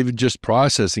 and it's not even just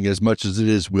processing as much as it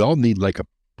is, we all need like a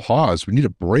pause. We need a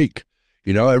break.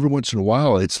 Every once in a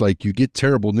while, it's like you get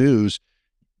terrible news.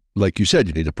 Like you said,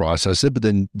 you need to process it, but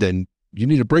then you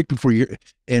need a break before you,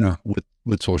 and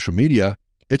with social media,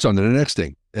 it's on to the next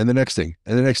thing and the next thing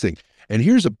and the next thing. And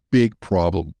here's a big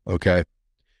problem, okay?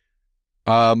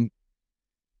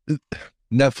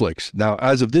 Netflix. Now,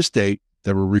 as of this date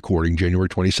that we're recording, January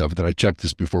 27th, and I checked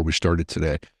this before we started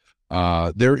today,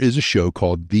 there is a show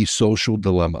called The Social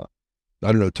Dilemma.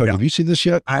 I don't know, Tony, have you seen this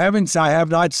yet? I have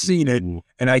not seen it,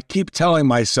 and I keep telling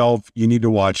myself, you need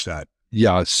to watch that.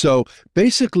 Yeah. So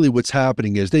basically what's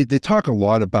happening is they talk a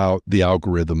lot about the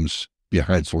algorithms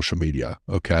behind social media.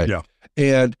 Okay. Yeah.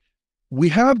 And we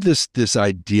have this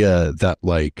idea that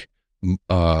like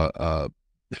uh, uh,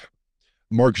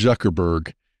 Mark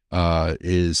Zuckerberg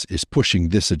is pushing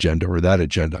this agenda or that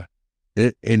agenda.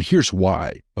 And here's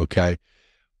why. Okay.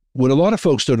 What a lot of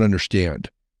folks don't understand,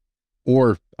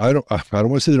 or I don't want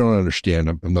to say they don't understand.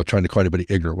 I'm not trying to call anybody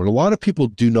ignorant. What a lot of people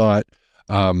do not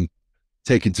um,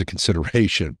 take into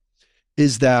consideration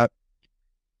is that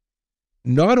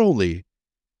not only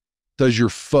does your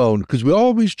phone, because we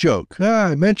always joke,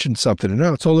 I mentioned something and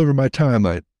now it's all over my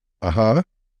timeline. Uh-huh.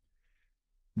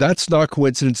 That's not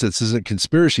coincidence. This isn't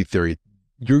conspiracy theory.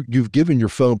 You've given your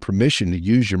phone permission to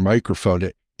use your microphone.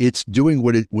 It's doing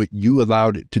what you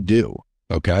allowed it to do.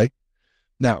 Okay.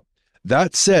 Now,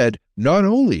 that said, not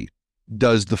only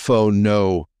does the phone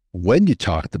know when you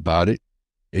talked about it,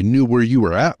 it knew where you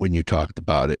were at when you talked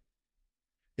about it.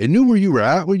 It knew where you were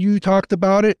at when you talked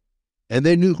about it, and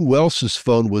they knew who else's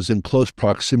phone was in close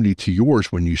proximity to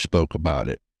yours when you spoke about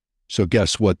it. So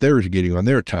guess what? They're getting on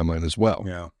their timeline as well.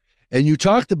 Yeah. And you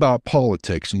talked about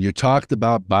politics, and you talked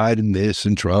about Biden this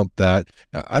and Trump that.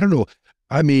 I don't know.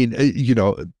 I mean,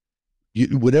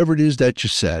 whatever it is that you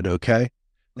said, okay?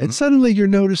 Mm-hmm. And suddenly you're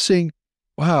noticing,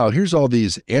 wow, here's all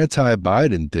these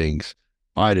anti-Biden things.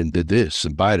 Biden did this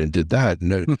and Biden did that.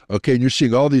 And okay, and you're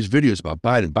seeing all these videos about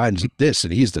Biden. Biden's this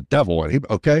and he's the devil. And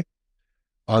okay.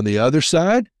 On the other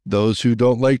side, those who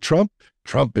don't like Trump,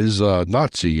 Trump is a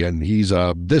Nazi and he's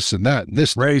this and that and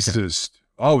this. Racist.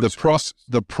 Oh,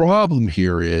 the problem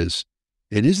here is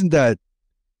it isn't that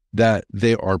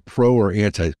they are pro or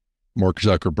anti Mark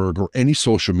Zuckerberg or any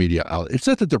social media outlet. It's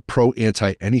not that they're pro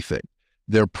anti anything.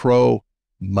 They're pro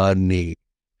money.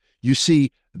 You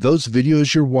see, those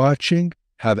videos you're watching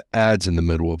have ads in the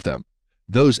middle of them.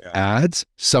 Those ads,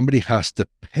 somebody has to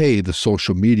pay the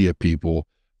social media people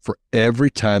for every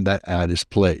time that ad is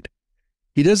played.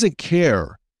 He doesn't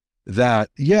care that,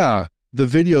 the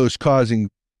video is causing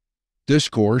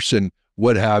discourse and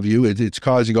what have you. It's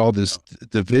causing all this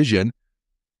division.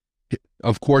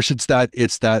 Of course, it's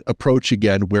that approach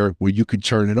again where you could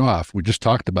turn it off. We just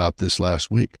talked about this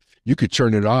last week. You could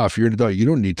turn it off. You're an adult. You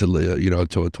don't need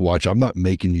to watch. I'm not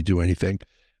making you do anything,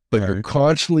 but you're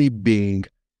constantly being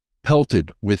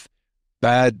pelted with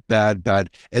bad. And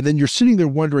then you're sitting there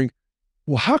wondering,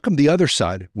 well, how come the other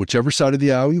side, whichever side of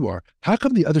the aisle you are, how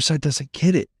come the other side doesn't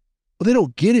get it? Well, they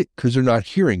don't get it because they're not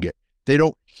hearing it. They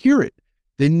don't hear it.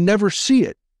 They never see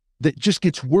it. That just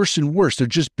gets worse and worse. They're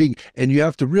just being, and you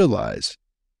have to realize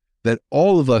that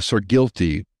all of us are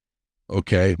guilty,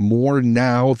 okay, more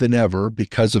now than ever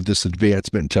because of this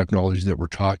advancement in technology that we're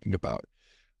talking about.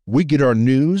 We get our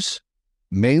news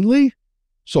mainly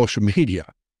social media.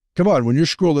 Come on, when you're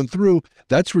scrolling through,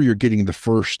 that's where you're getting the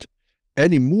first.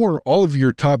 Anymore, all of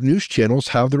your top news channels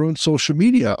have their own social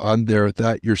media on there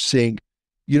that you're seeing.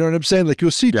 You know what I'm saying? Like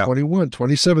you'll see 21,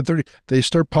 27, 30, they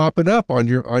start popping up on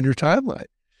your timeline.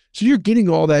 So you're getting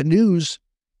all that news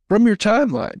from your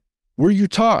timeline where you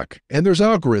talk, and there's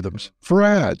algorithms for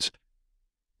ads.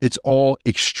 It's all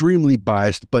extremely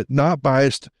biased, but not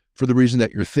biased for the reason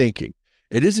that you're thinking.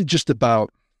 It isn't just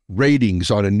about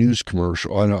ratings on a news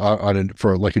commercial,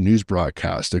 for like a news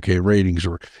broadcast, okay, ratings,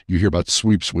 or you hear about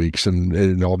sweeps weeks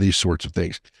and all these sorts of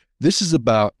things. This is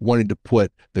about wanting to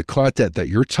put the content that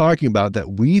you're talking about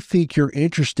that we think you're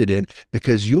interested in,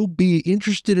 because you'll be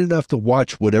interested enough to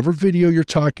watch whatever video you're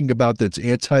talking about that's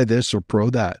anti this or pro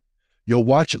that. You'll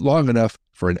watch it long enough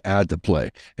for an ad to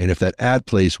play. And if that ad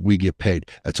plays, we get paid.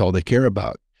 That's all they care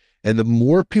about. And the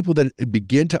more people that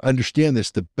begin to understand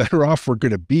this, the better off we're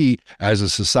going to be as a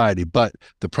society. But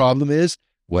the problem is,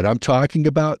 what I'm talking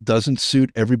about doesn't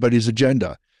suit everybody's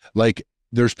agenda. Like,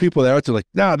 there's people that are out there like,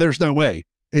 nah, there's no way.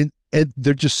 And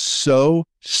they're just so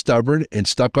stubborn and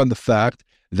stuck on the fact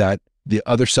that the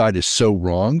other side is so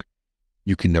wrong,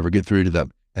 you can never get through to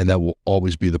them. And that will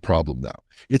always be the problem now.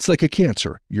 It's like a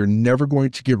cancer. You're never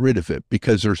going to get rid of it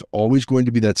because there's always going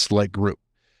to be that select group.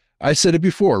 I said it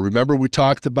before. Remember we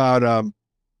talked about,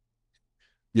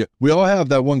 we all have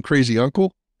that one crazy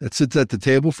uncle that sits at the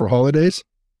table for holidays,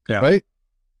 right?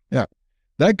 Yeah.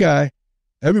 That guy,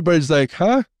 everybody's like,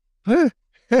 huh?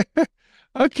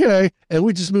 Okay. And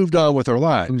we just moved on with our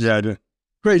lives. Yeah, I do.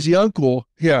 Crazy uncle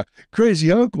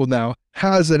now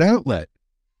has an outlet.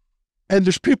 And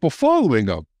there's people following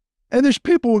him. And there's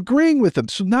people agreeing with him.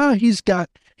 So now he's got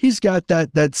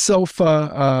that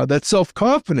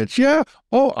self-confidence. Yeah.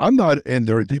 Oh, I'm not, and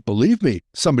they believe me.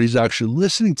 Somebody's actually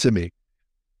listening to me.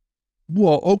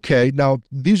 Well, okay. Now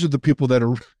these are the people that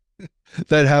are,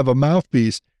 that have a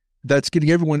mouthpiece that's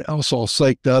getting everyone else all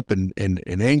psyched up and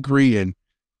angry. And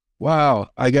Wow,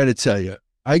 I got to tell you,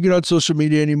 I get on social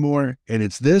media anymore and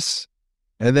it's this,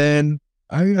 and then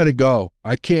I got to go.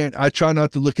 I can't, I try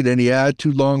not to look at any ad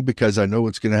too long because I know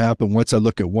what's going to happen. Once I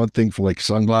look at one thing for like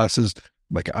sunglasses,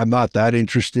 like I'm not that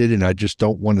interested and I just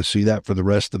don't want to see that for the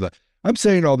rest of the, I'm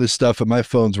saying all this stuff and my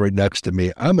phone's right next to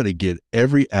me. I'm going to get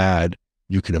every ad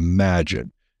you can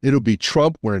imagine. It'll be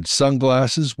Trump wearing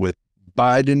sunglasses with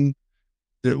Biden.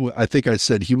 I think I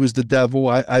said he was the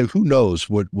devil. Who knows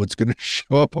what's going to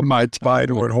show up on my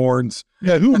Biden with horns.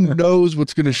 Yeah, who knows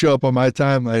what's going to show up on my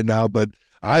timeline now? But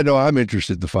I know I'm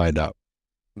interested to find out.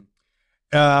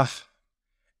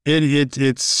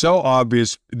 It's so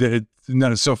obvious that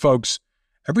so folks,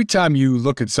 every time you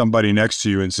look at somebody next to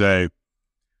you and say,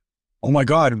 "Oh my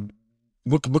God,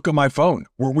 look at my phone.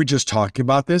 Were we just talking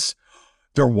about this?"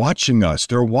 They're watching us.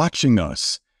 They're watching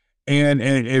us. And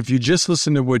if you just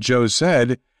listen to what Joe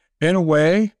said, in a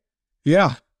way,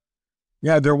 yeah,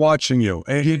 they're watching you.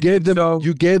 And you gave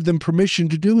them permission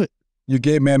to do it. You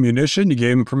gave them ammunition. You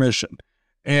gave them permission,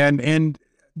 and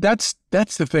that's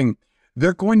the thing.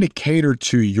 They're going to cater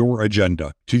to your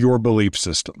agenda, to your belief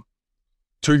system,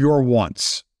 to your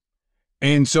wants,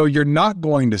 and so you're not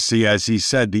going to see, as he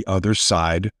said, the other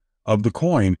side of the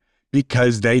coin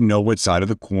because they know what side of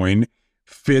the coin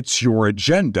fits your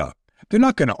agenda. They're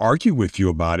not going to argue with you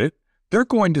about it. They're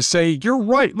going to say, "You're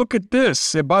right. Look at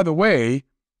this. And by the way,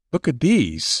 look at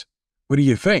these. What do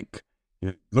you think?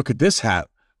 Look at this hat.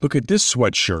 Look at this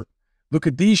sweatshirt. Look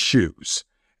at these shoes."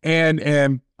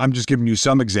 And I'm just giving you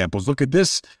some examples. Look at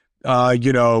this,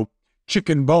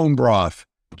 chicken bone broth.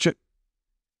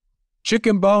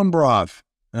 Chicken bone broth.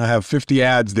 I have 50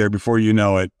 ads there before you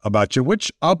know it about you, which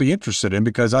I'll be interested in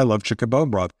because I love chicken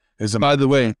bone broth. By the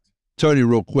way, Tony,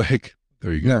 real quick.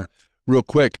 There you go. Yeah. Real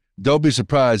quick, don't be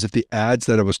surprised if the ads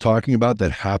that I was talking about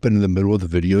that happen in the middle of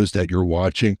the videos that you're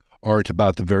watching aren't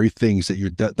about the very things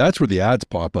that's where the ads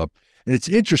pop up. And it's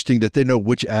interesting that they know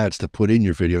which ads to put in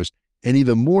your videos, and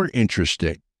even more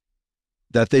interesting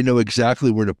that they know exactly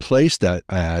where to place that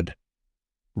ad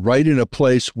right in a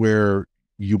place where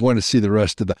you want to see the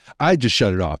rest of I just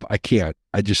shut it off. I can't.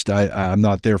 I'm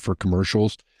not there for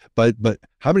commercials. But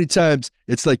how many times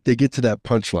it's like they get to that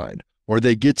punchline or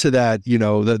they get to that,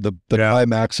 the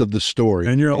climax of the story.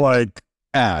 And you're like,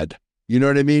 ad, you know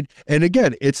what I mean? And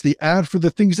again, it's the ad for the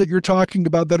things that you're talking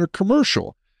about that are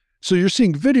commercial. So you're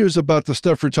seeing videos about the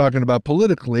stuff you're talking about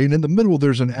politically. And in the middle,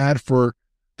 there's an ad for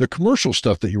the commercial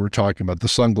stuff that you were talking about, the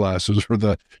sunglasses or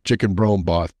the chicken bone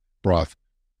broth,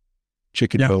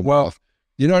 chicken bone broth.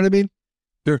 You know what I mean?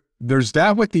 There's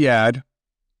that with the ad.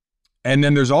 And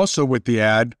then there's also with the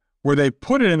ad where they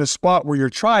put it in a spot where you're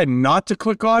trying not to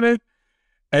click on it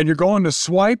and you're going to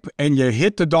swipe and you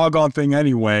hit the doggone thing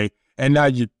anyway. And now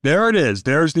there it is.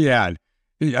 There's the ad.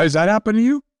 Does that happen to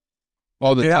you?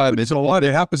 All the time.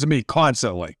 It happens to me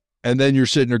constantly. And then you're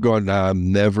sitting there going, "Nah,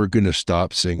 I'm never going to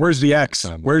stop seeing." Where's the X?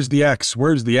 Where's the X?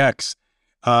 Where's the X?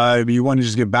 You want to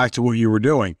just get back to what you were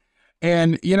doing.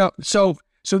 And, so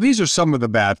these are some of the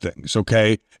bad things,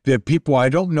 okay? That people, I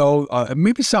don't know,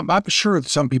 I'm sure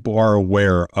some people are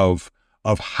aware of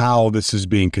how this is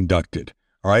being conducted.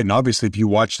 All right. And obviously, if you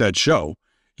watch that show,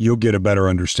 you'll get a better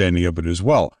understanding of it as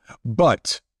well.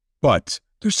 But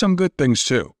there's some good things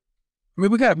too. I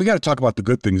mean, we got to talk about the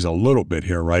good things a little bit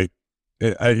here, right?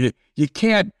 You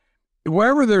can't,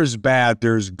 wherever there's bad,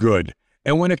 there's good.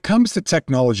 And when it comes to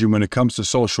technology, when it comes to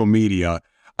social media,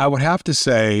 I would have to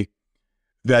say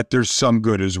that there's some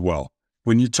good as well.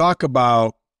 When you talk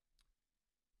about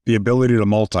the ability to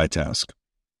multitask,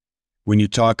 when you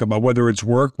talk about whether it's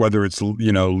work, whether it's,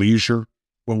 leisure,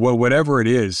 whatever it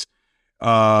is,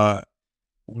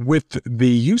 with the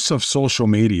use of social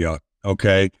media,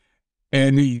 okay,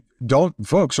 and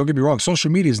folks, don't get me wrong, social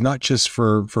media is not just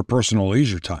for personal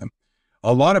leisure time.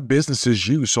 A lot of businesses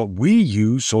we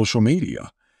use social media.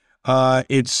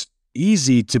 It's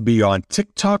easy to be on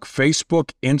TikTok,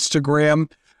 Facebook,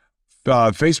 Instagram,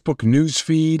 Facebook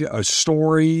newsfeed,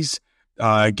 stories,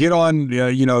 get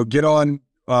on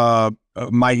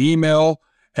my email,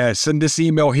 send this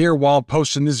email here while I'm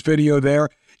posting this video there.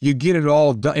 You get it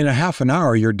all done in a half an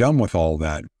hour. You're done with all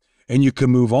that and you can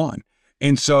move on.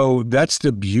 And so that's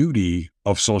the beauty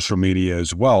of social media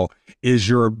as well, is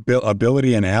your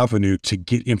ability and avenue to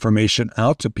get information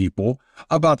out to people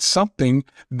about something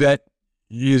that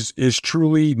is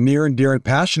truly near and dear and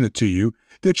passionate to you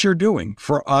that you're doing.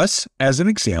 For us, as an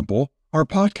example, our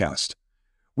podcast.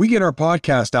 We get our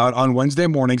podcast out on Wednesday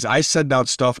mornings. I send out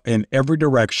stuff in every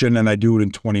direction and I do it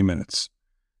in 20 minutes.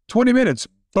 20 minutes,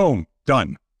 boom,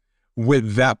 done.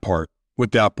 With that part.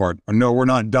 No, we're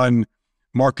not done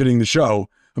marketing the show,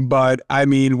 but I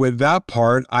mean, with that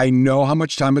part, I know how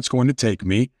much time it's going to take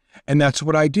me. And that's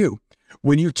what I do.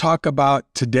 When you talk about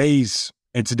today's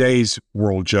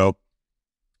world, Joe,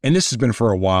 and this has been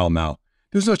for a while now,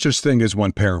 there's no such thing as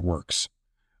one parent works.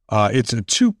 It's a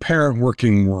two-parent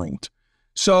working world.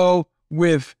 So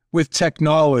with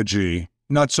technology,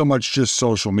 not so much just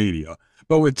social media,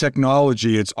 but with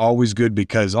technology, it's always good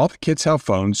because all the kids have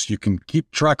phones. You can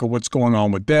keep track of what's going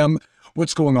on with them,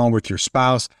 what's going on with your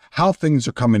spouse, how things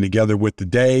are coming together with the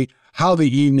day, how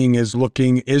the evening is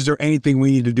looking. Is there anything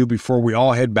we need to do before we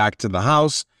all head back to the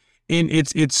house? And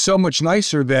it's so much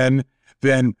nicer than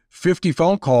 50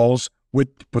 phone calls with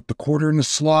put the quarter in the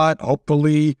slot.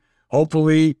 Hopefully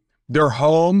they're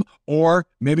home, or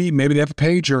maybe they have a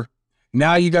pager.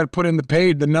 Now you got to put in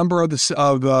the number of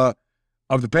the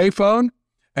payphone,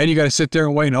 and you got to sit there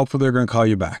and wait, and hopefully they're going to call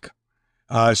you back.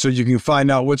 So you can find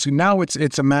out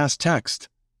it's a mass text.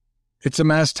 It's a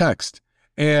mass text.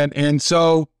 And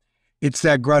so it's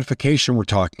that gratification we're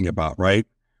talking about, right?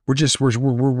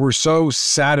 We're so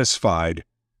satisfied.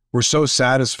 We're so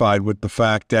satisfied with the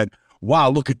fact that, wow,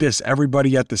 look at this.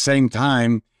 Everybody at the same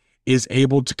time is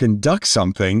able to conduct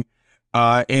something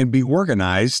and be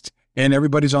organized, and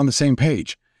everybody's on the same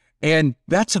page. And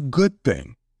that's a good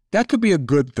thing. That could be a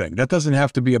good thing. That doesn't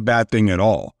have to be a bad thing at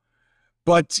all.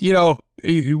 But,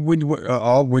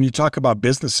 when you talk about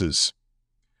businesses,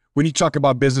 when you talk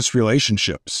about business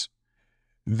relationships,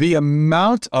 the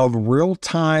amount of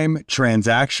real-time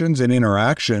transactions and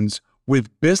interactions with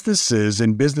businesses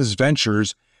and business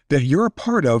ventures that you're a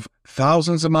part of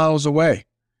thousands of miles away.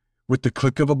 With the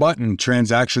click of a button,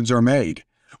 transactions are made.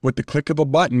 With the click of a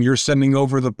button, you're sending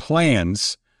over the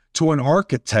plans to an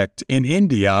architect in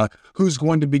India who's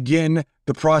going to begin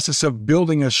the process of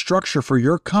building a structure for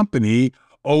your company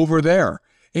over there.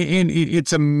 And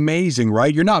it's amazing,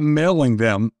 right? You're not mailing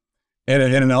them in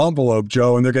an envelope,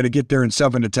 Joe, and they're going to get there in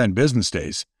 7 to 10 business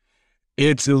days.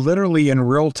 It's literally in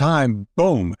real time,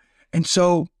 boom. And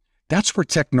so that's where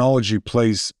technology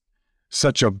plays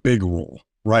such a big role,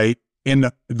 right?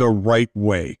 In the right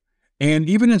way. And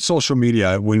even in social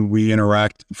media, when we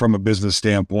interact from a business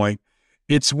standpoint,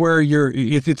 it's where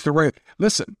it's the right,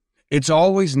 listen, it's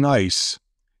always nice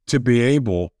to be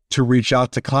able to reach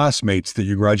out to classmates that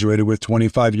you graduated with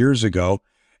 25 years ago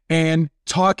and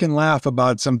talk and laugh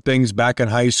about some things back in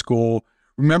high school.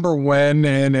 Remember when,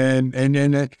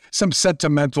 and some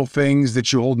sentimental things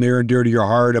that you hold near and dear to your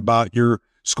heart about your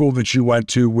school that you went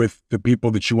to with the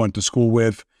people that you went to school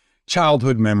with,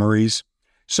 childhood memories.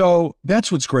 So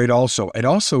that's what's great also. It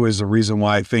also is a reason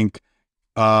why I think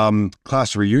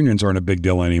class reunions aren't a big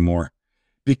deal anymore,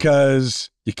 because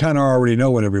you kind of already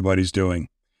know what everybody's doing.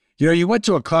 You went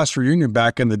to a class reunion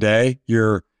back in the day,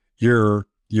 your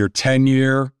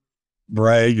 10-year,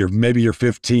 right? Maybe you're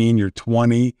 15, you're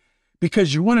 20,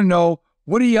 because you want to know,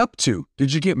 what are you up to?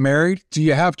 Did you get married? Do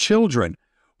you have children?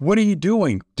 What are you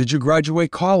doing? Did you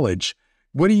graduate college?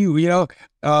 What do you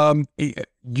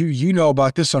know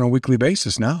about this on a weekly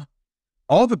basis now.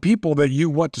 All the people that you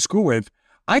went to school with,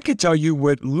 I could tell you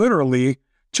what literally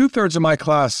 2/3 of my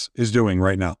class is doing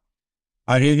right now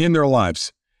in their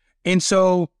lives. And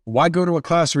so why go to a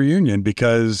class reunion?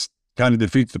 Because kind of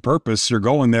defeats the purpose. You're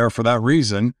going there for that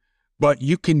reason, but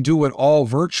you can do it all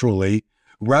virtually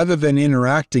rather than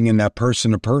interacting in that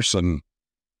person-to-person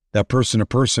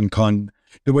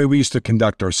the way we used to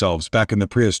conduct ourselves back in the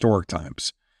prehistoric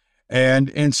times.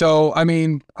 And so, I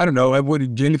mean, I don't know,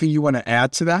 anything you want to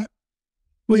add to that?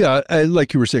 Well, yeah,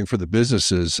 like you were saying, for the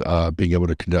businesses, being able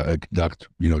to conduct,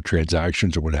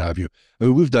 transactions or what have you. I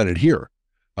mean, we've done it here.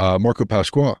 Marco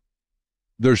Pasqua.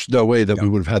 There's no way that we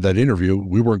would have had that interview.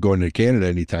 We weren't going to Canada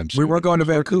anytime soon. We weren't going to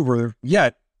Vancouver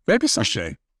yet. Maybe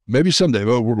someday. Maybe someday.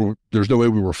 Well, there's no way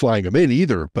we were flying them in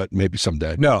either, but maybe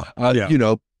someday. No.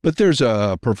 But there's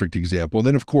a perfect example. And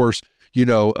then, of course,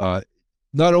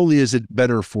 not only is it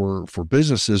better for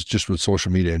businesses just with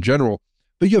social media in general,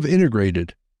 but you have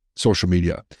integrated social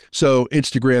media. So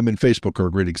Instagram and Facebook are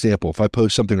a great example. If I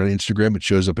post something on Instagram, it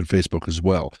shows up in Facebook as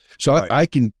well. So right. I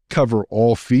can cover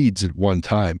all feeds at one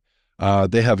time.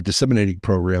 They have disseminating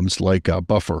programs like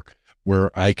Buffer, where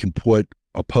I can put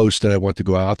a post that I want to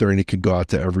go out there, and it can go out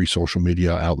to every social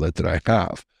media outlet that I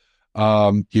have.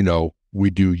 We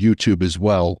do YouTube as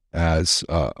well as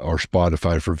our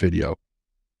Spotify for video.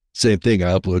 Same thing.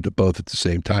 I upload to both at the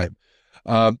same time.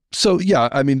 So yeah,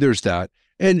 I mean, there's that.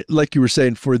 And like you were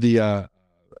saying, for the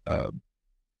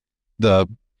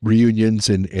reunions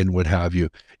and what have you,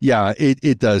 yeah,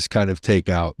 it does kind of take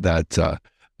out that,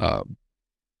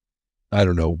 I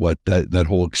don't know what that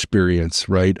whole experience,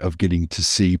 right, of getting to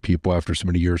see people after so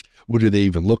many years. What do they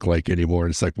even look like anymore?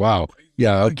 And it's like, wow,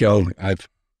 yeah, okay,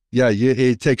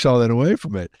 it takes all that away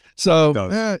from it. So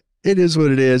it is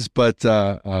what it is. But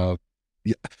yeah,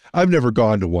 I've never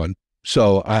gone to one,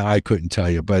 so I couldn't tell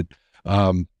you. But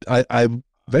I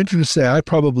venture to say I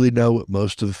probably know what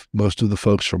most of the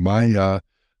folks from my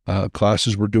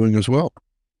classes were doing as well.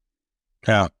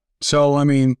 Yeah. So, I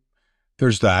mean,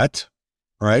 there's that,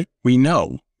 right? We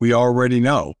already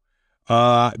know.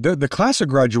 The class that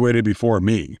graduated before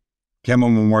me, Campbell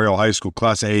Memorial High School,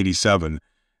 class of 87,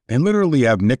 they literally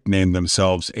have nicknamed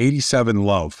themselves 87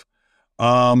 Love.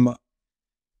 And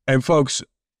folks,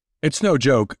 it's no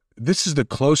joke. This is the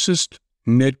closest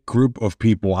knit group of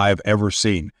people I've ever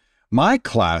seen. My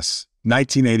class,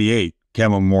 1988,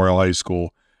 Campbell Memorial High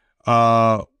School,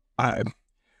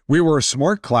 we were a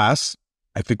smart class.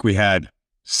 I think we had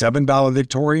 7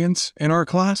 valedictorians in our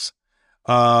class.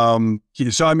 So,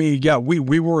 I mean, yeah,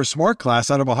 we were a smart class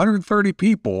out of 130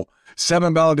 people,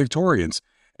 7 valedictorians.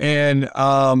 And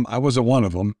I wasn't one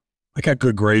of them. I got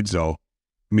good grades, though.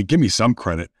 I mean, give me some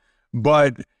credit.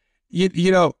 But,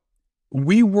 you know,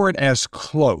 we weren't as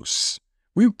close.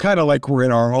 We kind of like were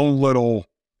in our own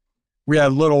we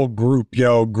had little groups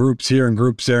here and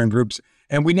groups there and groups.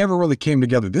 And we never really came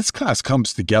together. This class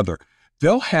comes together.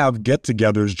 They'll have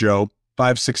get-togethers, Joe,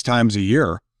 5-6 times a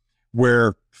year,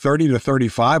 where 30 to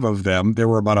 35 of them, there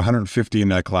were about 150 in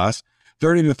that class,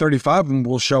 30 to 35 of them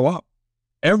will show up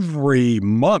every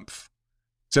month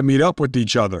to meet up with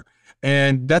each other.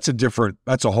 And that's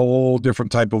a whole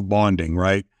different type of bonding,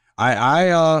 right?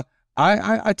 I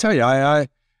tell you,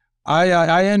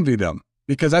 I envy them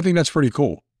because I think that's pretty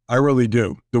cool. I really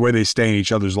do. The way they stay in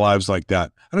each other's lives like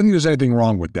that. I don't think there's anything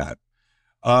wrong with that.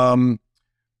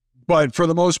 But for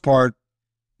the most part,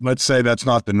 let's say that's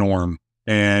not the norm.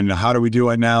 And how do we do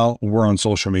it now? We're on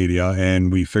social media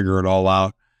and we figure it all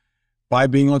out by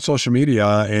being on social media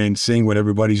and seeing what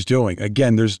everybody's doing.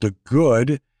 Again, there's the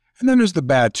good and then there's the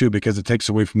bad too, because it takes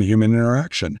away from the human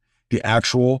interaction, the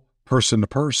actual person to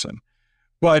person.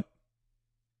 But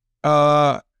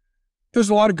there's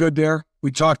a lot of good there.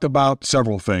 We talked about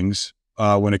several things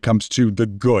when it comes to the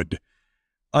good.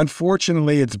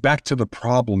 Unfortunately, it's back to the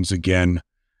problems again.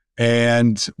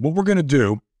 And what we're going to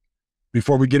do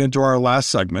before we get into our last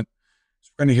segment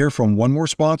is we're going to hear from one more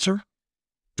sponsor.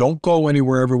 Don't go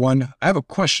anywhere, everyone. I have a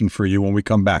question for you when we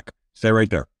come back. Stay right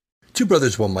there. Two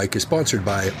Brothers, One Mic is sponsored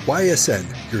by YSN,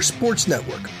 your sports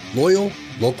network. Loyal,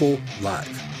 local, live.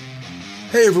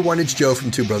 Hey everyone, it's Joe from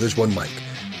Two Brothers, One Mic.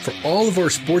 For all of our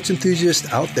sports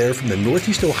enthusiasts out there from the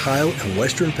Northeast Ohio and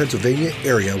Western Pennsylvania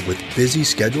area with busy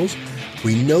schedules,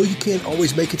 we know you can't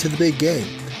always make it to the big game.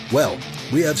 Well,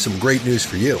 we have some great news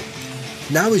for you.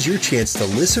 Now is your chance to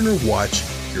listen or watch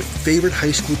your favorite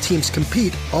high school teams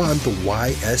compete on the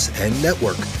YSN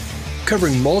network,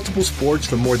 covering multiple sports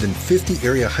from more than 50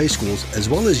 area high schools, as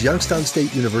well as Youngstown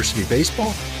State University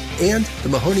baseball and the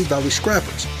Mahoning Valley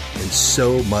Scrappers, and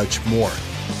so much more.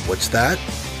 What's that?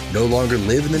 No longer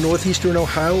live in the Northeastern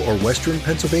Ohio or Western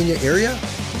Pennsylvania area?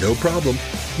 No problem.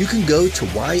 You can go to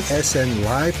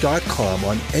ysnlive.com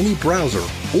on any browser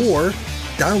or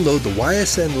download the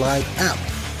YSN Live app,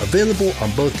 available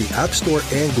on both the App Store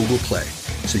and Google Play,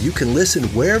 so you can listen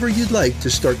wherever you'd like to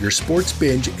start your sports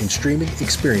binge and streaming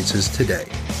experiences today.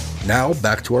 Now,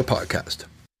 back to our podcast.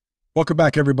 Welcome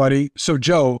back, everybody. So,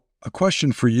 Joe, a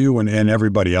question for you and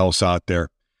everybody else out there.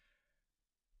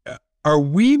 Are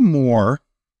we more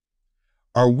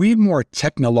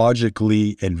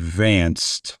technologically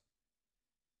advanced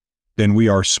than we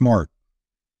are smart?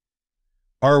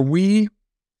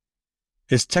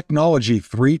 Is technology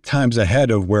 3 times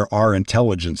ahead of where our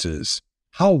intelligence is?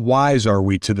 How wise are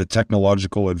we to the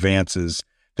technological advances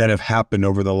that have happened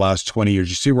over the last 20 years?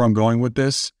 You see where I'm going with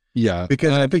this? Yeah.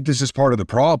 Because I think this is part of the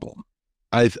problem.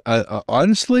 I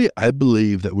honestly, I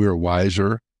believe that we're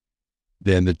wiser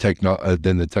than the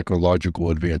technological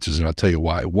advances, and I'll tell you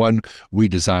why. One, we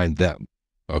designed them,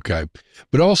 okay?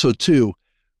 But also, two,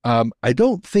 I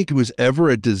don't think it was ever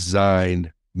a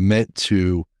design meant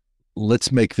to,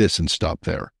 let's make this and stop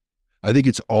there. I think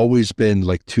it's always been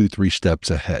like 2-3 steps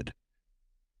ahead,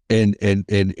 and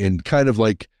kind of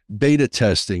like beta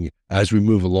testing as we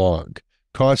move along,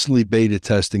 constantly beta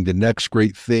testing the next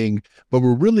great thing, but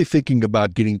we're really thinking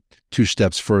about getting 2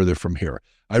 steps further from here.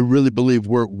 I really believe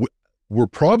we're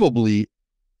probably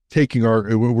taking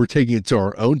it to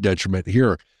our own detriment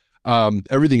here.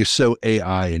 Everything is so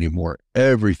AI anymore.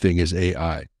 Everything is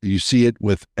AI. You see it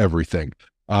with everything.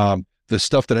 The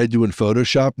stuff that I do in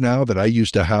Photoshop now that I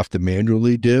used to have to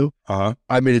manually do,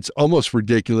 I mean, it's almost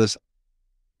ridiculous.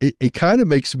 It kind of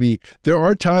makes me, there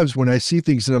are times when I see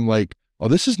things and I'm like, oh,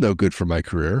 this is no good for my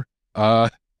career.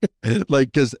 Like,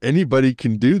 because anybody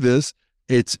can do this.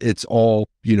 It's all,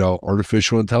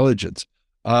 artificial intelligence.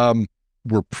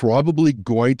 we're probably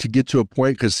going to get to a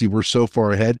point because see, we're so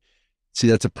far ahead. See,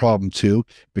 that's a problem too,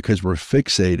 because we're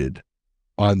fixated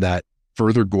on that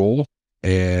further goal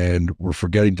and we're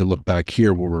forgetting to look back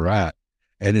here where we're at.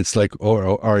 And it's like,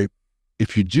 oh, all right,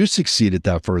 if you do succeed at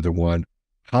that further one,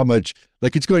 how much,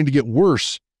 like it's going to get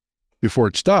worse before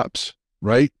it stops,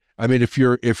 right? I mean, if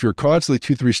you're constantly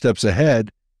 2-3 steps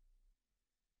ahead,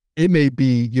 it may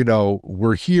be, you know,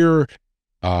 we're here,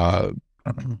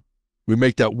 we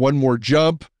make that one more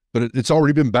jump, but it's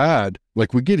already been bad.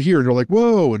 Like we get here and they're like,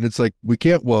 whoa. And it's like, we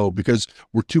can't whoa because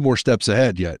we're 2 more steps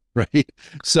ahead yet. Right.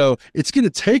 So it's going to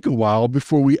take a while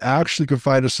before we actually can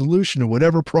find a solution to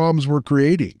whatever problems we're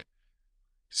creating.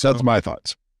 So that's my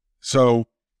thoughts. So,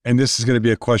 and this is going to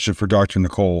be a question for Dr.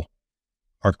 Nicole,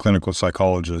 our clinical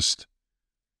psychologist.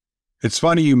 It's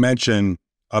funny you mention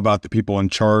about the people in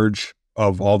charge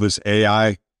of all this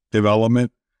AI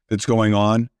development that's going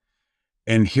on.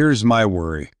 And here's my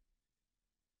worry.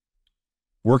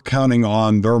 We're counting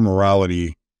on their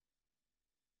morality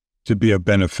to be a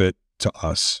benefit to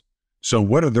us. So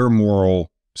what are their moral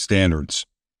standards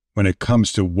when it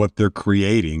comes to what they're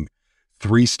creating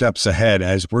 3 steps ahead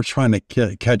as we're trying to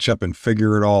catch up and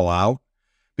figure it all out?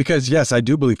 Because yes, I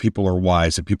do believe people are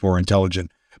wise and people are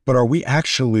intelligent, but are we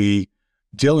actually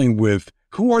dealing with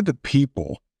who are the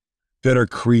people that are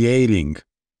creating,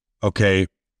 okay,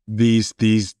 these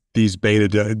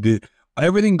beta,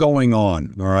 everything going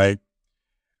on, all right?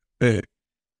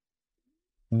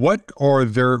 What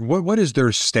is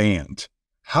their stand?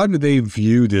 How do they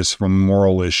view this from a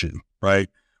moral issue, right?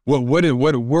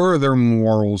 Where are their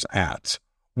morals at?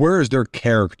 Where is their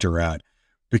character at?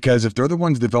 Because if they're the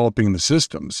ones developing the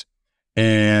systems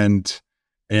and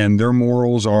their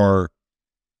morals are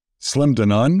slim to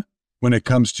none when it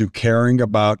comes to caring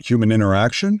about human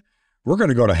interaction, we're going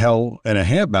to go to hell in a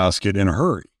handbasket in a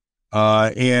hurry.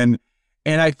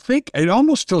 And I think it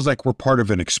almost feels like we're part of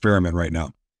an experiment right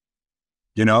now.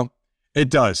 You know,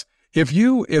 it does. If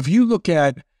you look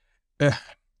at back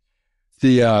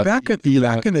in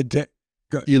the day,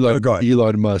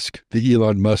 Elon Musk, the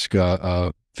Elon Musk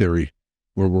theory,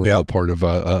 where we're all part of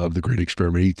the great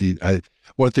experiment.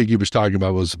 One thing he was talking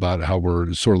about was about how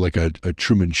we're sort of like a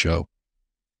Truman Show,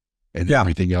 and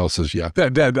everything else is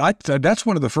that's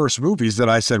one of the first movies that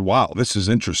I said, wow, this is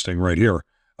interesting right here.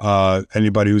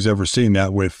 Anybody who's ever seen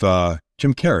that with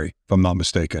Jim Carrey, if I'm not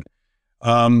mistaken.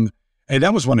 And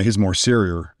that was one of his more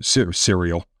serious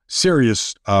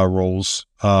roles,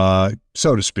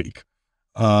 so to speak.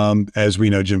 As we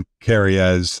know Jim Carrey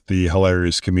as the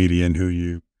hilarious comedian who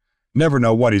you never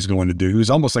know what he's going to do. He's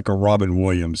almost like a Robin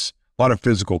Williams, a lot of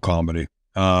physical comedy.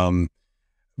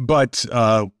 But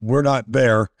we're not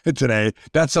there today.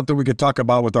 That's something we could talk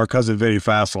about with our cousin Vinny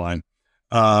Fastline.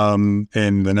 And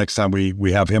the next time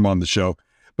we have him on the show.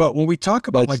 But when we talk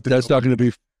about that's not going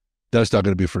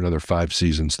to be for another 5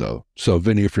 seasons though. So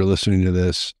Vinny, if you're listening to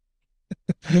this,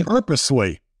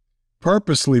 purposely,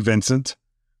 Vincent.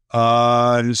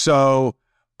 Hey,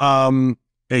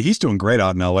 he's doing great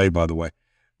out in LA, by the way.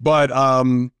 But,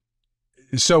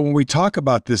 so when we talk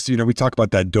about this, you know, we talk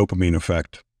about that dopamine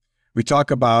effect. We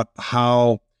talk about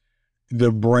how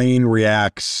the brain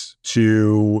reacts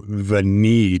to the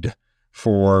need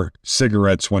for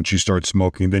cigarettes once you start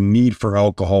smoking, the need for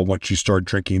alcohol once you start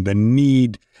drinking, the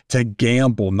need to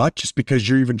gamble, not just because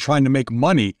you're even trying to make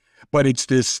money, but it's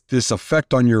this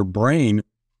effect on your brain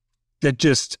that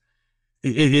just,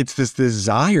 it's this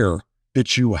desire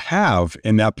that you have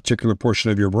in that particular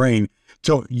portion of your brain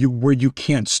where you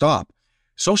can't stop.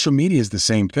 Social media is the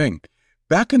same thing.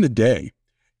 Back in the day,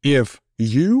 if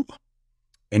you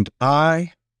and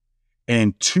I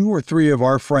and 2 or 3 of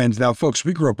our friends, now folks,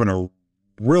 we grew up in a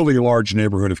really large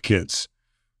neighborhood of kids,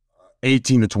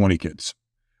 18 to 20 kids.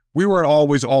 We weren't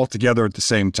always all together at the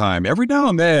same time. Every now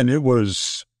and then it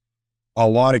was a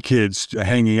lot of kids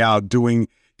hanging out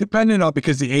depending on,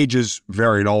 because the ages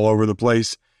varied all over the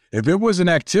place. If it was an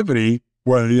activity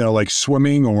where, you know, like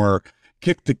swimming or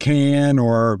kick the can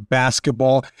or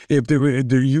basketball,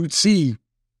 you'd see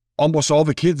almost all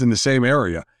the kids in the same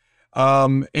area.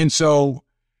 And so,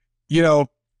 you know,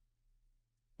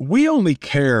 we only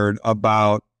cared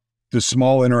about the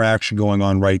small interaction going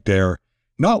on right there.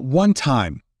 Not one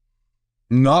time,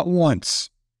 not once.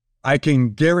 I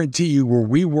can guarantee you were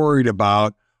we worried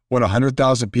about what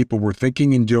 100,000 people were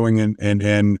thinking and doing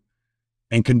and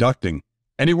conducting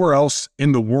anywhere else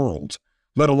in the world,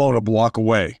 let alone a block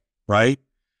away, right?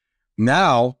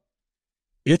 Now,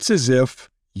 it's as if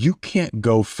you can't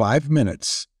go 5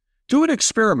 minutes. Do an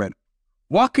experiment.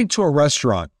 Walk into a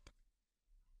restaurant.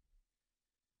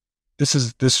 This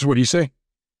is what you say.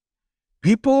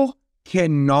 People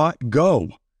cannot go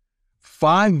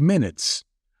 5 minutes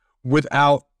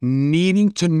without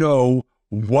needing to know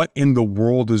what in the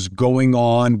world is going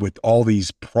on with all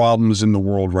these problems in the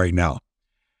world right now.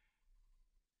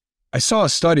 I saw a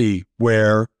study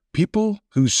where people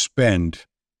who spend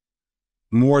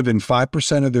more than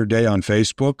 5% of their day on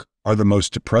Facebook are the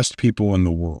most depressed people in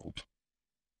the world.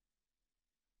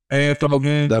 And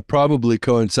that probably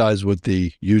coincides with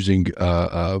the using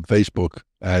Facebook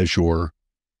as your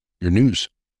news,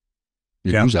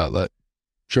 news outlet.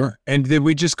 Sure. And did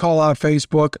we just call out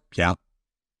Facebook? Yeah.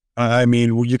 I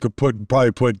mean, you could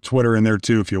probably put Twitter in there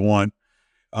too if you want.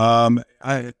 I'm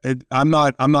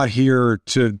not here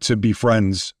to be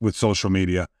friends with social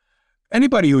media.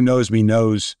 Anybody who knows me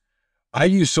knows I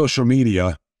use social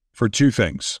media for two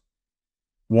things.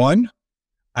 One,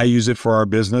 I use it for our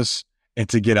business and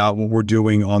to get out what we're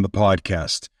doing on the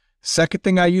podcast. Second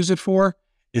thing I use it for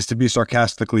is to be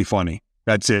sarcastically funny.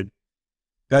 That's it.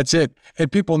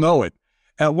 And people know it.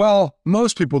 Well,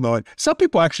 most people know it. Some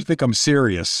people actually think I'm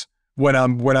serious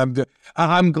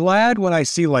I'm glad when I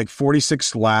see like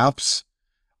 46 laughs.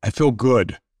 I feel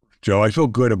good, Joe. I feel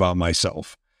good about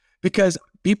myself because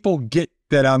people get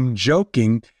that I'm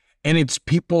joking, and it's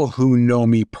people who know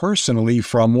me personally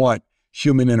from what?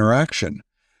 Human interaction.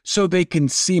 So they can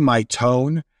see my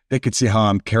tone. They can see how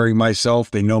I'm carrying myself.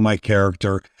 They know my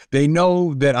character. They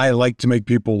know that I like to make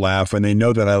people laugh, and they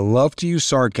know that I love to use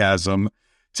sarcasm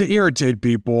to irritate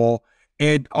people,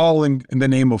 and all in the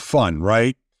name of fun,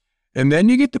 right? And then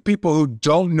you get the people who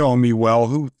don't know me well,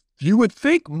 who you would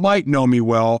think might know me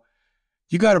well.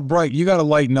 You got to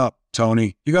lighten up,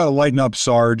 Tony. You got to lighten up,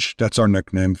 Sarge. That's our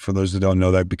nickname for those that don't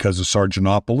know that because of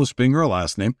Sargentopoulos being her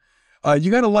last name. You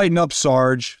got to lighten up,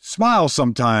 Sarge. Smile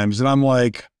sometimes. And I'm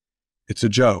like, it's a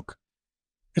joke.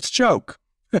 It's a joke.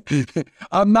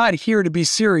 I'm not here to be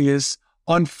serious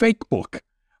on Facebook.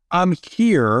 I'm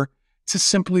here to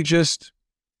simply just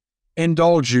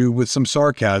indulge you with some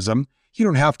sarcasm. You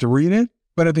don't have to read it,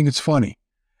 but I think it's funny.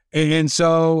 And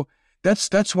so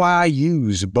that's why I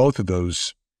use both of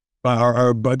those.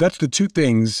 But that's the two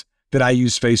things that I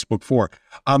use Facebook for.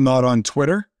 I'm not on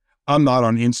Twitter. I'm not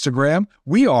on Instagram.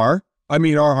 Our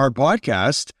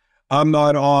podcast. I'm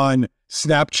not on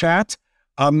Snapchat.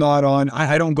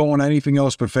 I don't go on anything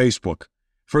else but Facebook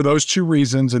for those two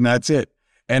reasons. And that's it.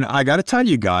 And I got to tell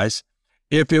you guys,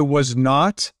 if it was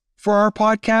not for our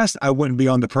podcast, I wouldn't be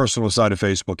on the personal side of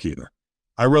Facebook either.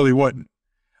 I really wouldn't.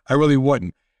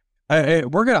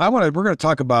 We're gonna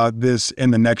talk about this in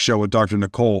the next show with Dr.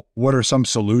 Nicole. What are some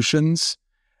solutions?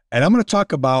 And I'm going to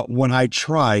talk about when I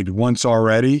tried once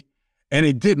already and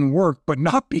it didn't work, but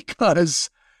not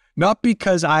because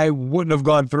I wouldn't have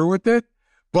gone through with it,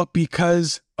 but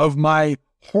because of my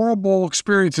horrible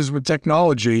experiences with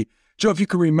technology. Joe, if you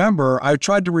can remember, I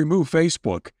tried to remove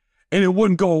Facebook and it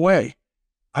wouldn't go away.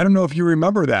 I don't know if you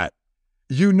remember that.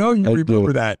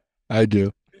 Remember that. I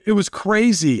do. It was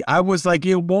crazy. I was like,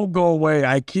 it won't go away.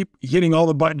 I keep hitting all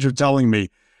the buttons you're telling me.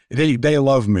 They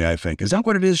love me, I think. Is that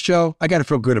what it is, Joe? I got to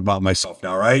feel good about myself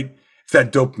now, right? It's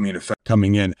that dopamine effect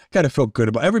coming in. Got to feel good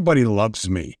about everybody loves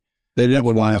me. They didn't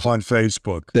want to laugh on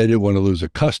Facebook. They didn't want to lose a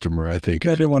customer, I think.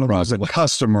 They didn't want to lose a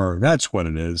customer. That's what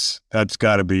it is. That's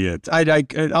got to be it.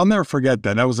 I'll never forget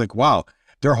that. I was like, wow,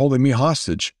 they're holding me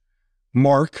hostage.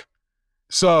 Mark.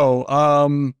 So,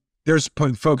 there's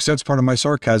folks, that's part of my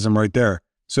sarcasm right there.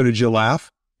 So did you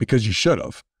laugh? Because you should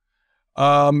have.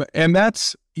 And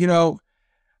that's,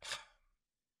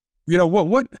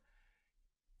 what,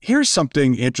 here's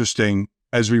something interesting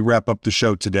as we wrap up the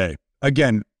show today.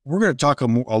 Again, we're going to talk a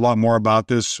lot more about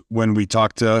this when we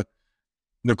talk to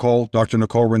Nicole, Dr.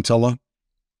 Nicole Rentilla.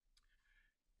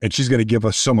 And she's going to give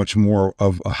us so much more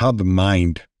of how the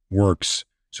mind works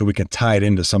so we can tie it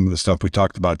into some of the stuff we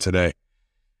talked about today.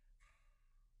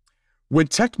 When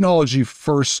technology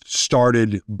first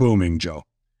started booming, Joe,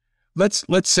 let's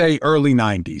say early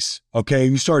 90s, okay?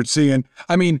 You start seeing,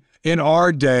 in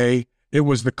our day, it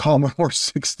was the Commodore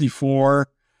 64,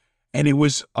 and it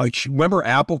was, remember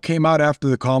Apple came out after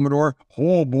the Commodore?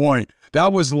 Oh boy,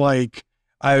 that was like,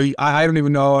 I don't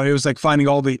even know, it was like finding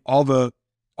all the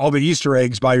Easter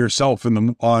eggs by yourself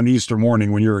on Easter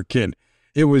morning when you were a kid.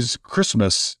 It was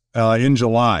Christmas in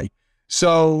July.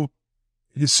 So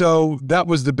that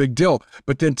was the big deal.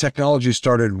 But then technology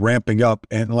started ramping up,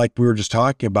 and like we were just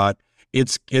talking about,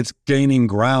 it's gaining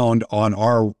ground on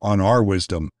our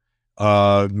wisdom,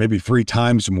 maybe 3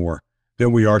 times more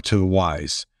than we are to the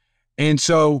wise. And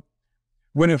so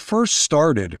when it first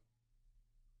started,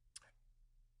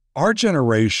 our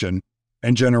generation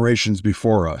and generations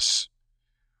before us,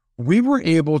 we were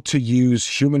able to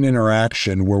use human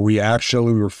interaction where we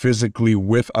actually were physically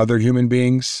with other human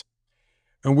beings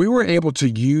And we were able to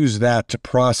use that to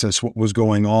process what was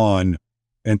going on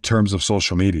in terms of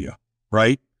social media,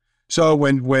 right? So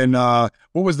when what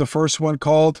was the first one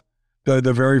called?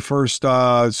 The very first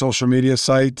social media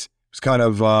site? It was kind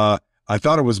of, I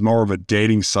thought it was more of a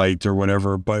dating site or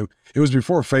whatever, but it was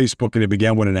before Facebook and it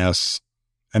began with an S.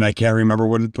 And I can't remember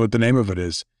what the name of it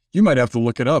is. You might have to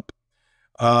look it up.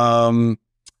 I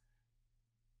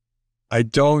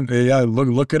don't,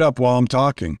 look it up while I'm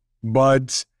talking.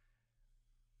 But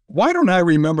why don't I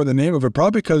remember the name of it?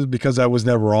 Probably because I was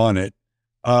never on it.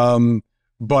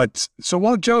 But so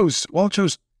while Joe's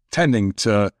tending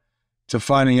to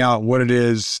finding out what it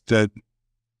is that,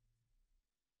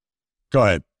 go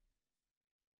ahead.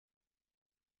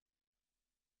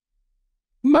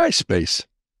 MySpace.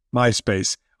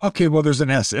 Okay, well, there's an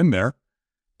S in there.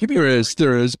 There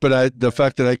is, but the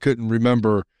fact that I couldn't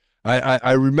remember,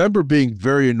 I remember being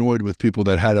very annoyed with people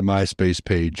that had a MySpace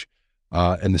page,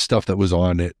 and the stuff that was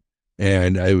on it,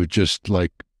 and I would just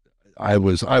like, I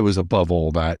was above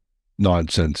all that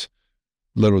nonsense.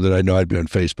 Little did I know I'd be on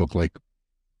Facebook like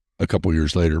a couple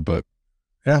years later, but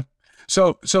yeah.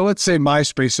 So let's say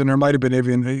MySpace, and there might have been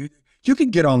even, you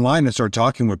could get online and start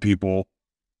talking with people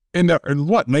in the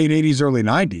late 80s, early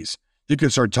 90s. You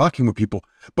could start talking with people.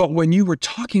 But when you were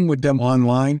talking with them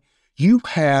online, you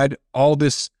had all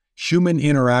this human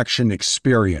interaction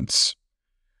experience.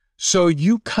 So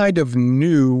you kind of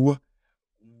knew,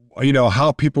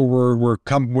 how people were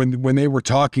when they were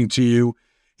talking to you,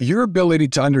 your ability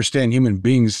to understand human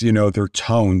beings, their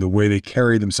tone, the way they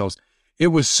carry themselves. It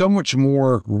was so much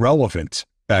more relevant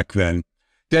back then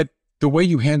that the way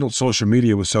you handled social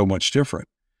media was so much different.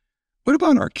 What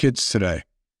about our kids today?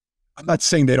 I'm not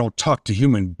saying they don't talk to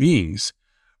human beings,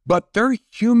 but their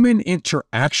human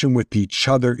interaction with each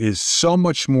other is so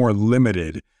much more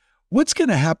limited. What's going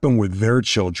to happen with their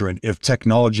children if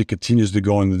technology continues to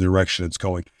go in the direction it's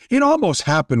going? It almost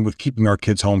happened with keeping our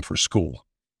kids home for school.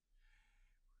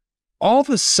 All of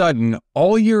a sudden,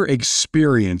 all your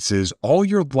experiences, all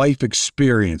your life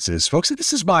experiences, folks,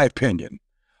 this is my opinion,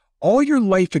 all your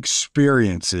life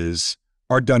experiences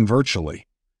are done virtually.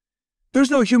 There's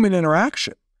no human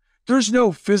interaction. There's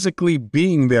no physically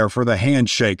being there for the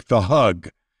handshake, the hug,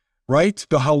 right?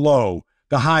 The hello,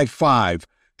 the high five.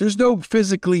 There's no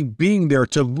physically being there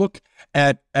to look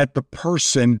at the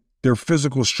person, their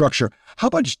physical structure. How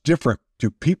much different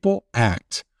do people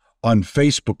act on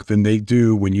Facebook than they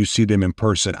do when you see them in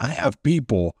person? I have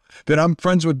people that I'm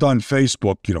friends with on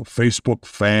Facebook, Facebook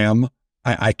fam.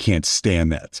 I can't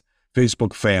stand that.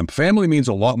 Facebook fam. Family means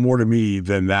a lot more to me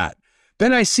than that.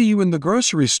 Then I see you in the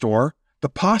grocery store, the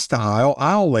pasta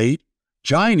aisle 8,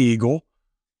 Giant Eagle,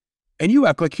 and you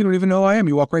act like you don't even know who I am.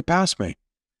 You walk right past me.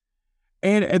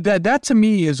 And that to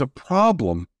me is a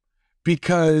problem,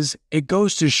 because it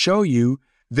goes to show you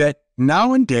that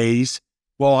nowadays,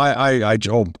 well,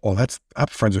 I'm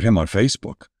friends with him on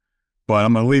Facebook, but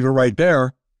I'm going to leave it right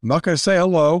there. I'm not going to say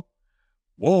hello.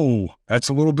 Whoa, that's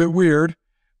a little bit weird,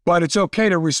 but it's okay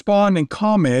to respond and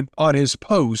comment on his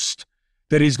post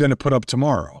that he's going to put up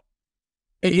tomorrow.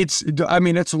 It's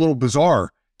a little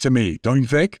bizarre to me, don't you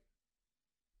think?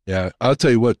 yeah, I'll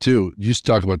tell you what too. You used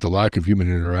to talk about the lack of human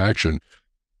interaction.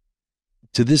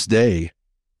 To this day,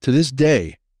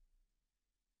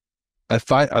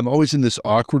 I'm always in this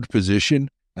awkward position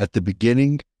at the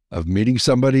beginning of meeting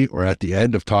somebody or at the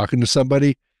end of talking to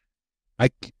somebody. I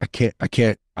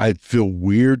can't, I feel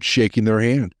weird shaking their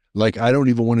hand. Like I don't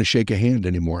even want to shake a hand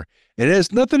anymore. And it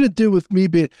has nothing to do with me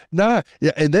being, yeah.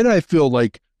 And then I feel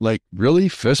like really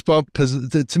fist bump. Because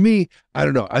to me, I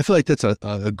don't know. I feel like that's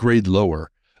a grade lower.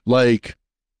 Like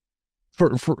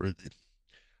for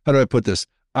how do I put this?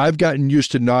 I've gotten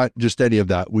used to not just any of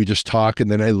that. We just talk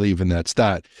and then I leave and that's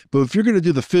that. But if you're going to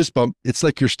do the fist bump, it's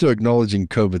like you're still acknowledging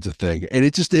COVID's a thing. And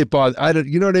it bothers,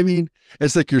 you know what I mean?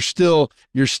 It's like you're still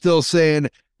saying,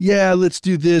 yeah, let's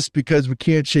do this because we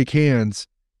can't shake hands.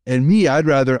 And me, I'd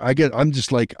rather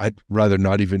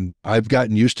not even, I've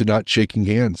gotten used to not shaking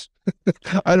hands.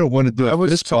 I don't want to do it. I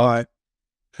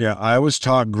was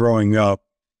taught growing up,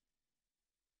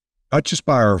 not just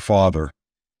by our father,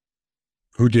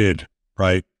 who did,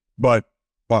 right? But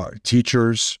by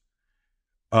teachers,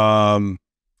 men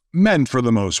for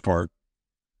the most part.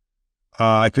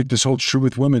 I think this holds true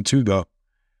with women too, though.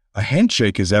 A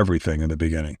handshake is everything in the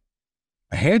beginning.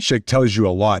 A handshake tells you a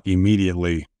lot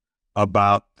immediately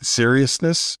about the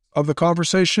seriousness of the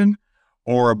conversation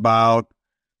or about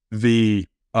the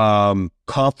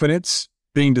confidence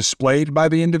being displayed by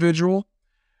the individual.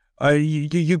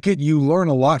 You learn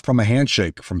a lot from a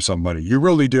handshake from somebody. You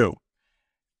really do.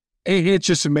 It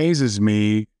just amazes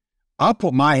me. I'll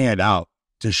put my hand out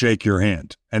to shake your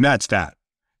hand, and that's that.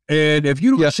 And if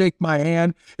you don't shake my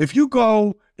hand, if you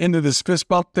go into this fist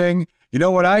bump thing, you know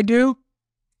what I do?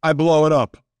 I blow it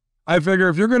up. I figure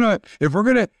if we're gonna,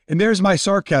 and there's my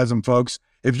sarcasm, folks.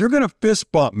 If you're gonna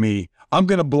fist bump me, I'm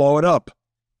gonna blow it up.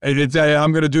 I'm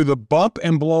gonna do the bump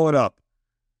and blow it up.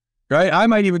 Right? I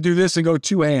might even do this and go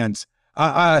two hands.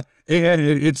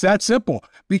 It's that simple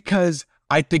because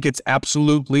I think it's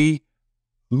absolutely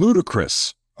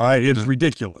ludicrous. All right, it's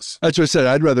ridiculous. That's what I said.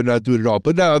 I'd rather not do it at all.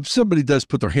 But now, if somebody does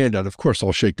put their hand out, of course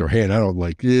I'll shake their hand. I don't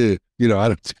like, I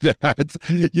don't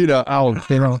do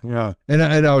that.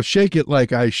 And I'll shake it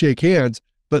like I shake hands.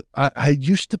 But I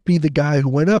used to be the guy who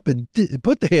went up and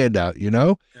put the hand out,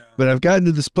 Yeah. But I've gotten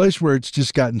to this place where it's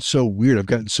just gotten so weird. I've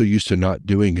gotten so used to not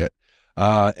doing it.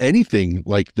 Anything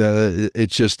like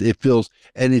it feels,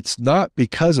 and it's not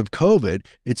because of COVID.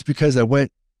 It's because I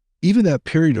went even that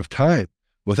period of time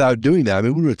without doing that. I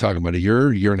mean, we were talking about a year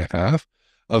and a half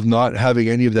of not having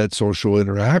any of that social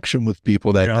interaction with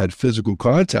people that had physical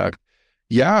contact.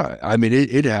 Yeah. I mean,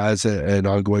 it has an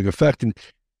ongoing effect. And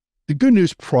the good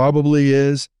news probably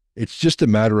is it's just a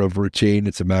matter of routine.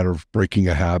 It's a matter of breaking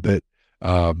a habit.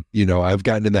 I've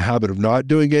gotten in the habit of not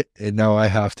doing it, and now I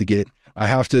have to get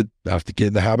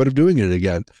in the habit of doing it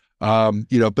again.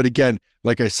 But again,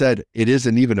 like I said, it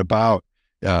isn't even about,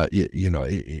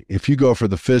 if you go for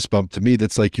the fist bump, to me,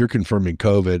 that's like you're confirming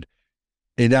COVID.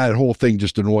 And that whole thing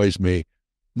just annoys me.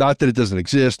 Not that it doesn't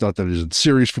exist, not that it isn't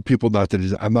serious for people,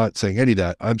 I'm not saying any of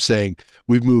that. I'm saying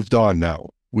we've moved on now.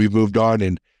 We've moved on.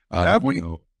 And,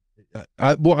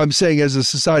 I'm saying as a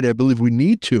society, I believe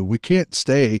we can't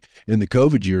stay in the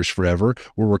COVID years forever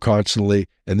where we're constantly,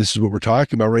 and this is what we're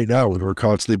talking about right now, where we're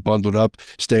constantly bundled up,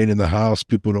 staying in the house.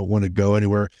 People don't want to go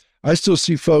anywhere. I still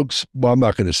see folks. Well, I'm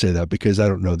not going to say that because I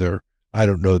don't know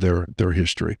their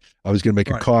history. I was going to make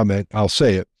a comment. I'll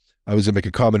say it. I was going to make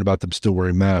a comment about them still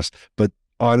wearing masks, but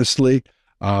honestly,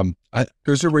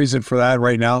 there's a reason for that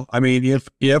right now. I mean,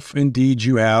 if indeed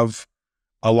you have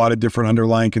a lot of different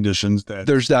underlying conditions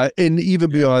there's that. And even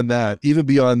beyond that,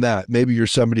 maybe you're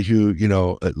somebody who,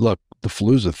 look, the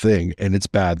flu's a thing and it's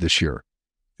bad this year,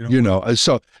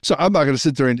 so I'm not going to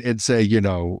sit there and say,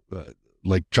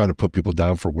 like trying to put people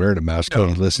down for wearing a mask.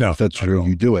 Listen, if that's true,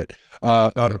 you do it.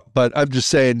 But I'm just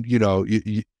saying,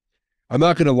 I'm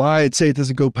not going to lie and say it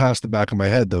doesn't go past the back of my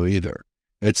head though, either.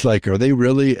 It's like, are they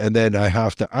really? And then I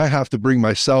have to bring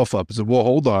myself up and say, well,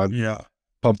 hold on. Yeah.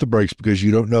 Pump the brakes because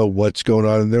you don't know what's going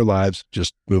on in their lives.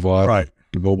 Just move on. Right.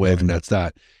 Go wave, and that's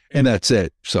that. And that's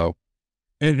it. So.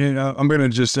 And I'm going to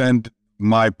just end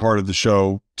my part of the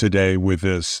show today with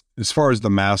this. As far as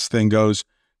the mask thing goes,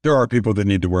 there are people that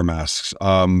need to wear masks.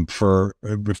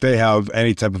 If they have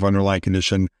any type of underlying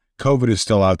condition, COVID is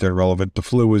still out there relevant. The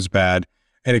flu is bad.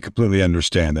 And I completely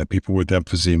understand that. People with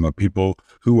emphysema, people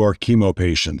who are chemo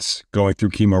patients going through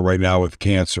chemo right now with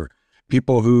cancer,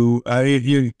 people who,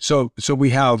 so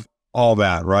we have all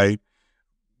that, right?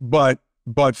 But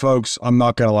folks, I'm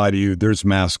not going to lie to you. There's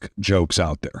mask jokes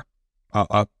out there.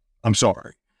 I'm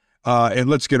sorry. And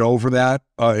let's get over that.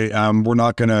 We're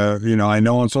not going to, I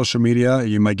know on social media,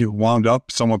 you might get wound up.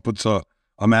 Someone puts a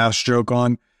mask joke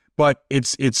on, but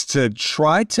it's to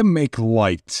try to make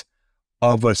light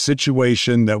of a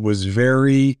situation that was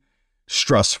very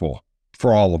stressful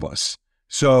for all of us.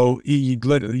 So,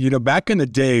 back in the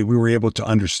day, we were able to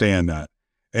understand that.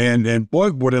 And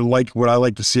boy, would I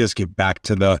like to see us get back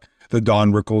to the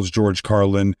Don Rickles, George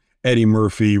Carlin, Eddie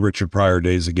Murphy, Richard Pryor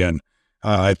days again.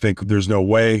 I think there's no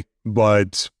way,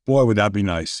 but boy, would that be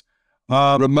nice.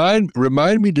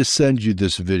 Remind me to send you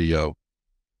this video.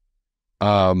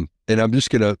 And I'm just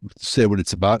going to say what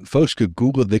it's about. Folks could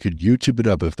Google it, they could YouTube it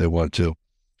up if they want to.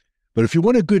 But if you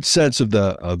want a good sense of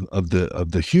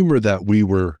the humor that we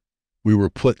were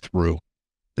put through,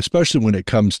 especially when it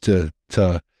comes to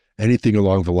anything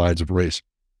along the lines of race,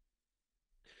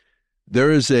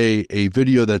 there is a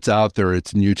video that's out there.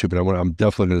 It's in YouTube, and I'm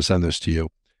definitely going to send this to you,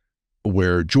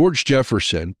 where George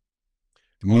Jefferson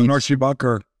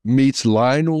meets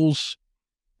Lionel's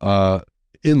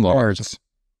in-laws.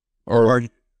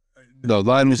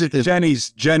 Lionel's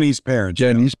Jenny's parents.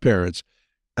 Jenny's parents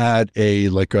at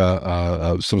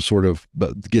some sort of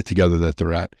get together that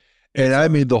they're at. And I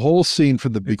mean, the whole scene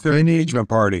from the beginning. Their engagement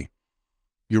party.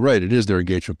 You're right. It is their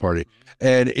engagement party.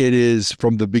 And it is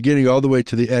from the beginning all the way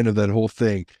to the end of that whole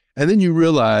thing. And then you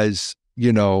realize,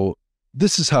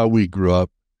 this is how we grew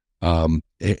up, and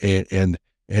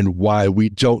why we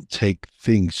don't take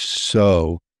things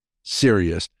so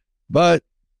serious. But,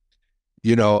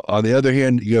 on the other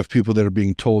hand, you have people that are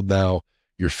being told now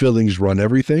your feelings run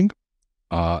everything.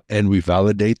 And we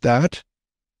validate that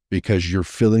because your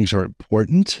feelings are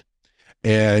important.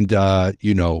 And,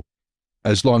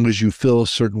 As long as you feel a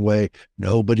certain way,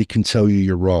 nobody can tell you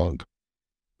you're wrong.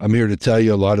 I'm here to tell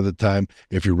you a lot of the time,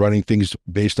 if you're running things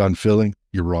based on feeling,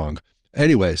 you're wrong.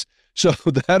 Anyways, so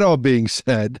that all being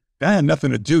said. That had nothing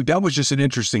to do. That was just an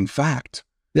interesting fact.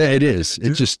 Yeah, it is.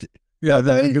 It's just. Yeah,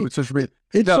 it's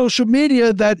social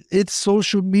media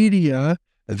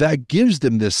that gives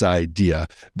them this idea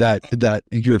that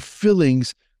your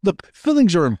feelings. Look,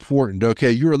 feelings are important, okay?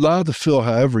 You're allowed to feel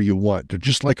however you want. They're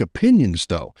just like opinions,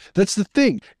 though. That's the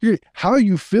thing. How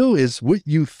you feel is what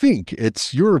you think.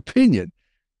 It's your opinion.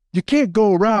 You can't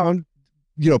go around,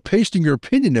 pasting your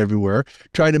opinion everywhere,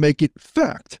 trying to make it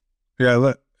fact.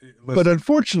 Yeah, but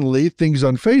unfortunately, things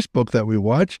on Facebook that we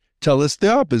watch tell us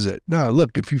the opposite. Now,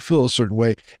 look, if you feel a certain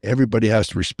way, everybody has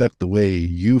to respect the way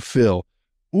you feel.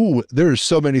 Ooh, there's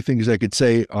so many things I could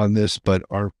say on this, but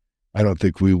I don't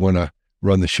think we want to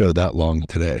run the show that long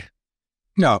today.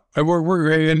 No, and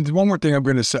one more thing I'm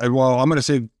going to say. Well, I'm going to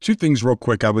say two things real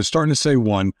quick. I was starting to say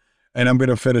one, and I'm going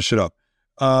to finish it up.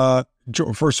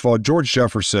 First of all, George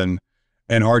Jefferson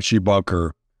and Archie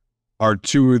Bunker are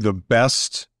two of the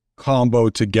best combo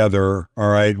together. All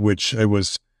right, which it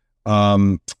was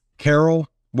Carol.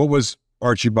 What was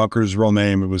Archie Bunker's real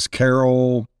name? It was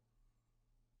Carol.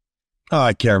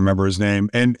 I can't remember his name.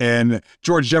 And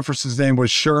George Jefferson's name was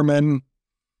Sherman.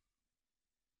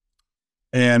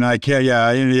 And I can't,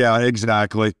 yeah,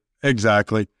 exactly.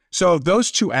 So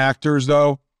those two actors,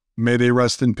 though, may they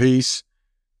rest in peace.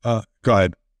 Go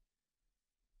ahead.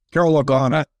 Carol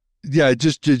O'Connor. Yeah,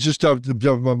 just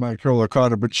jump on my Carol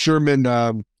O'Connor, but Sherman,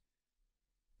 I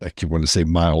keep wanting to say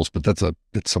Miles, but that's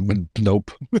someone,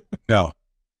 nope. No.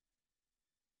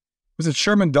 Was it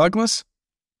Sherman Douglas?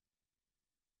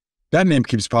 That name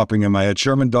keeps popping in my head.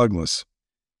 Sherman Douglas.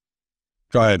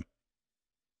 Go ahead.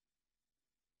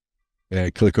 Yeah,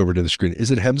 click over to the screen.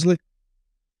 Is it Hemsley?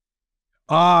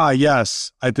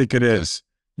 Yes, I think it is.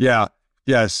 Yeah,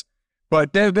 yes.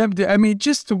 But I mean,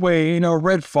 just the way,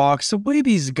 Red Fox, the way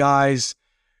these guys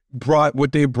brought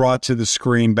what they brought to the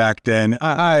screen back then,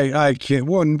 I can't,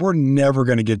 we're never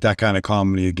going to get that kind of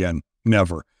comedy again.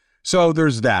 Never. So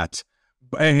there's that.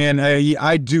 And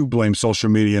I do blame social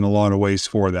media in a lot of ways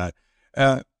for that.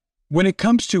 When it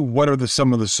comes to what are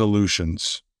some of the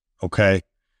solutions, okay?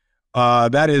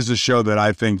 That is a show that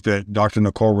I think that Dr.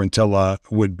 Nicole Rentilla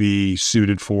would be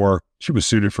suited for. She was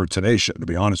suited for today's show, to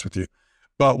be honest with you.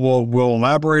 But we'll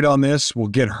elaborate on this. We'll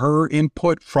get her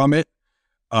input from it,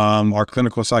 our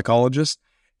clinical psychologist,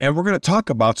 and we're going to talk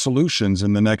about solutions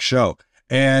in the next show.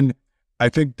 And I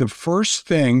think the first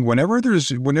thing,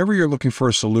 whenever you're looking for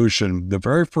a solution, the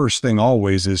very first thing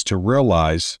always is to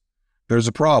realize there's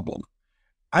a problem.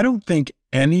 I don't think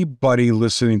anybody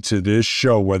listening to this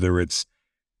show, whether it's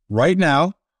right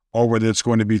now or whether it's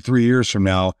going to be 3 years from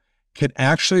now, can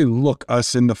actually look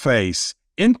us in the face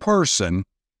in person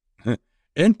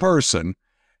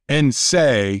and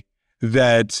say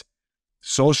that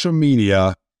social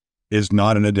media is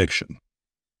not an addiction.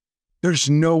 There's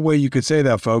no way you could say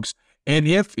that, folks. And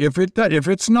if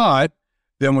it's not,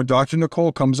 then when Dr.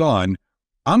 Nicole comes on,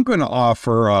 I'm going to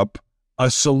offer up a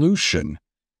solution.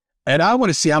 And I want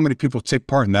to see how many people take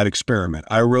part in that experiment.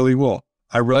 I really will.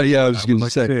 I was going to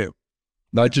say,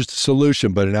 not just a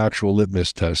solution, but an actual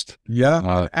litmus test.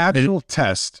 Yeah, actual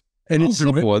test. And it's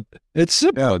simple. It's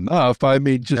simple enough. I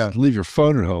mean, just leave your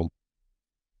phone at home.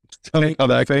 Take the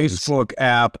Facebook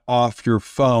app off your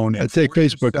phone and take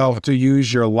Facebook off to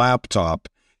use your laptop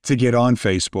to get on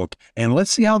Facebook. And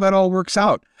let's see how that all works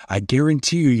out. I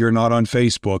guarantee you're not on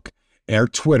Facebook or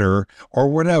Twitter or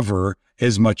whatever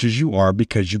as much as you are,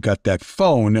 because you got that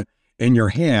phone in your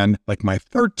hand, like my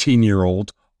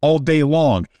 13-year-old, all day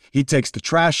long. He takes the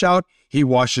trash out. He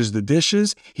washes the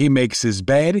dishes. He makes his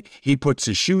bed. He puts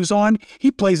his shoes on. He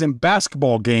plays in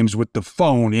basketball games with the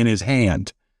phone in his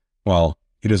hand. Well,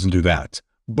 he doesn't do that,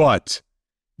 but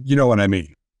you know what I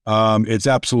mean? It's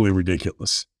absolutely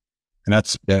ridiculous. And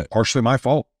that's partially my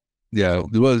fault. Yeah.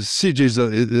 Well,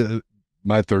 CJ's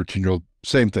my 13-year-old,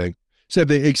 same thing,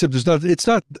 except it's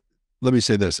not, let me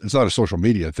say this. It's not a social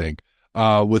media thing.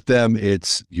 With them,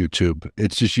 it's YouTube.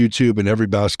 It's just YouTube and every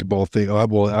basketball thing.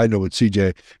 Well, I know with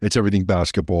CJ, it's everything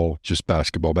basketball, just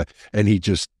basketball. And he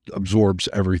just absorbs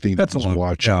everything that he's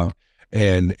watching.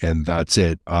 And that's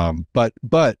it. But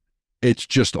it's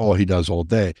just all he does all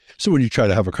day. So when you try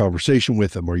to have a conversation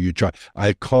with him, or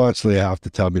I constantly have to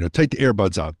tell him, take the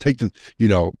earbuds out,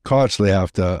 constantly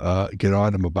have to get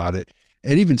on him about it.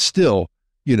 And even still,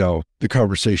 the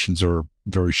conversations are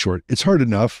very short. It's hard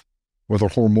enough with a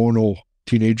hormonal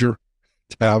teenager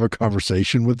to have a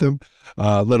conversation with him,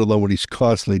 let alone when he's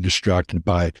constantly distracted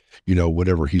by,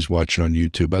 whatever he's watching on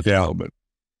YouTube at the moment.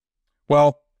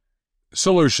 Well,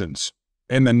 solutions.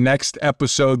 in the next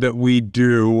episode that we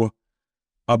do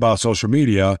about social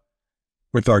media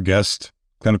with our guest,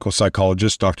 clinical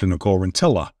psychologist, Dr. Nicole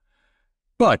Rentilla.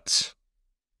 But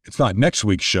it's not next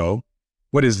week's show.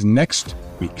 What is next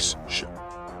week's show?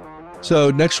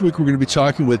 So next week, we're going to be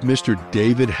talking with Mr.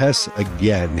 David Hess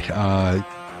again.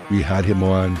 We had him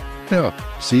on a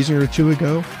season or two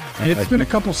ago. It's been a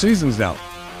couple seasons now.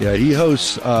 Yeah, he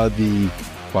hosts I was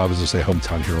going to say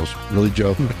Hometown Heroes. Really,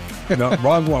 Joe? No,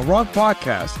 wrong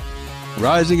podcast.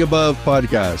 Rising Above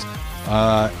podcast.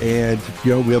 And,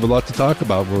 we have a lot to talk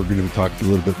about. We're going to be talking a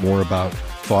little bit more about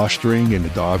fostering and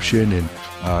adoption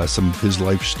and some of his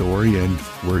life story and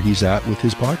where he's at with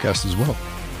his podcast as well.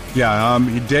 Yeah,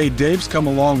 Dave's come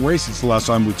a long way since the last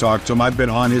time we talked to him. I've been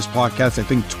on his podcast, I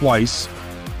think, twice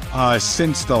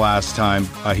since the last time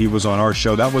he was on our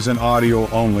show. That was an audio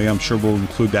only. I'm sure we'll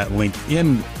include that link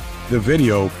in the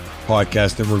video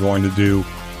podcast that we're going to do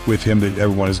with him that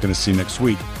everyone is going to see next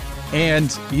week.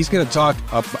 And he's going to talk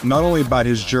not only about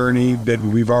his journey that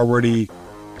we've already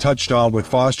touched on with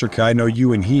foster care. I know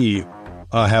you and he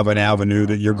have an avenue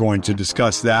that you're going to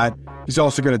discuss that. He's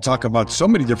also going to talk about so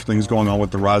many different things going on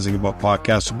with the Rising Above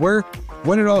podcast,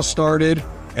 when it all started,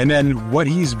 and then what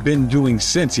he's been doing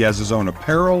since. He has his own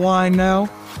apparel line now.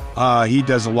 He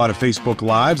does a lot of Facebook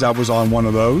Lives. I was on one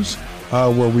of those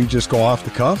where we just go off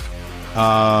the cuff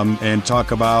and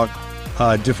talk about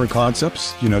different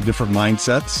concepts, different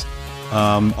mindsets.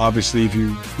 Obviously, if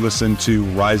you listen to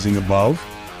Rising Above,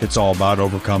 it's all about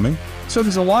overcoming. So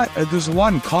there's a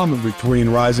lot in common between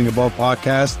Rising Above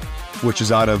podcast, which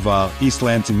is out of East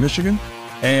Lansing, Michigan,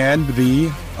 and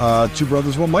the Two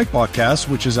Brothers One Mic podcast,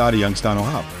 which is out of Youngstown,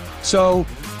 Ohio. So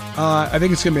I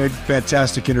think it's going to be a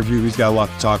fantastic interview. He's got a lot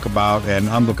to talk about, and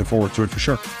I'm looking forward to it for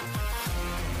sure.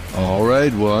 All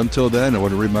right. Well, until then, I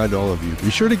want to remind all of you, be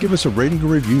sure to give us a rating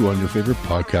and review on your favorite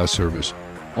podcast service.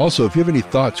 Also, if you have any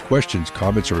thoughts, questions,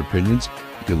 comments, or opinions,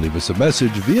 you can leave us a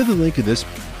message via the link in this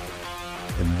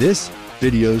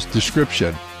video's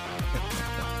description.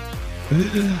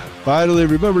 Finally,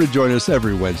 remember to join us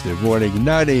every Wednesday morning,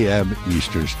 9 a.m.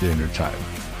 Eastern Standard Time.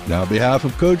 Now, on behalf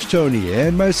of Coach Tony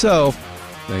and myself,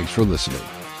 thanks for listening.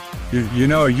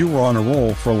 You were on a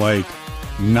roll for like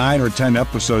 9 or 10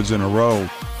 episodes in a row.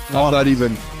 I'm not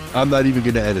even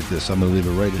going to edit this. I'm going to leave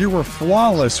it right in. You were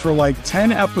flawless for like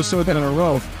 10 episodes in a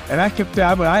row. And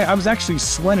I was actually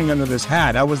sweating under this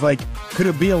hat. I was like, could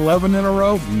it be 11 in a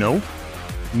row? Nope.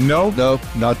 No,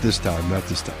 not this time.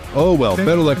 Oh, well,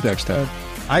 better luck next time.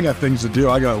 I got things to do.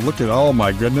 I got to look at, oh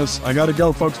my goodness. I got to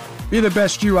go, folks. Be the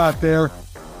best you out there.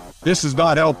 This is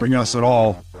not helping us at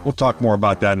all. We'll talk more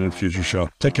about that in a future show.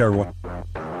 Take care, everyone.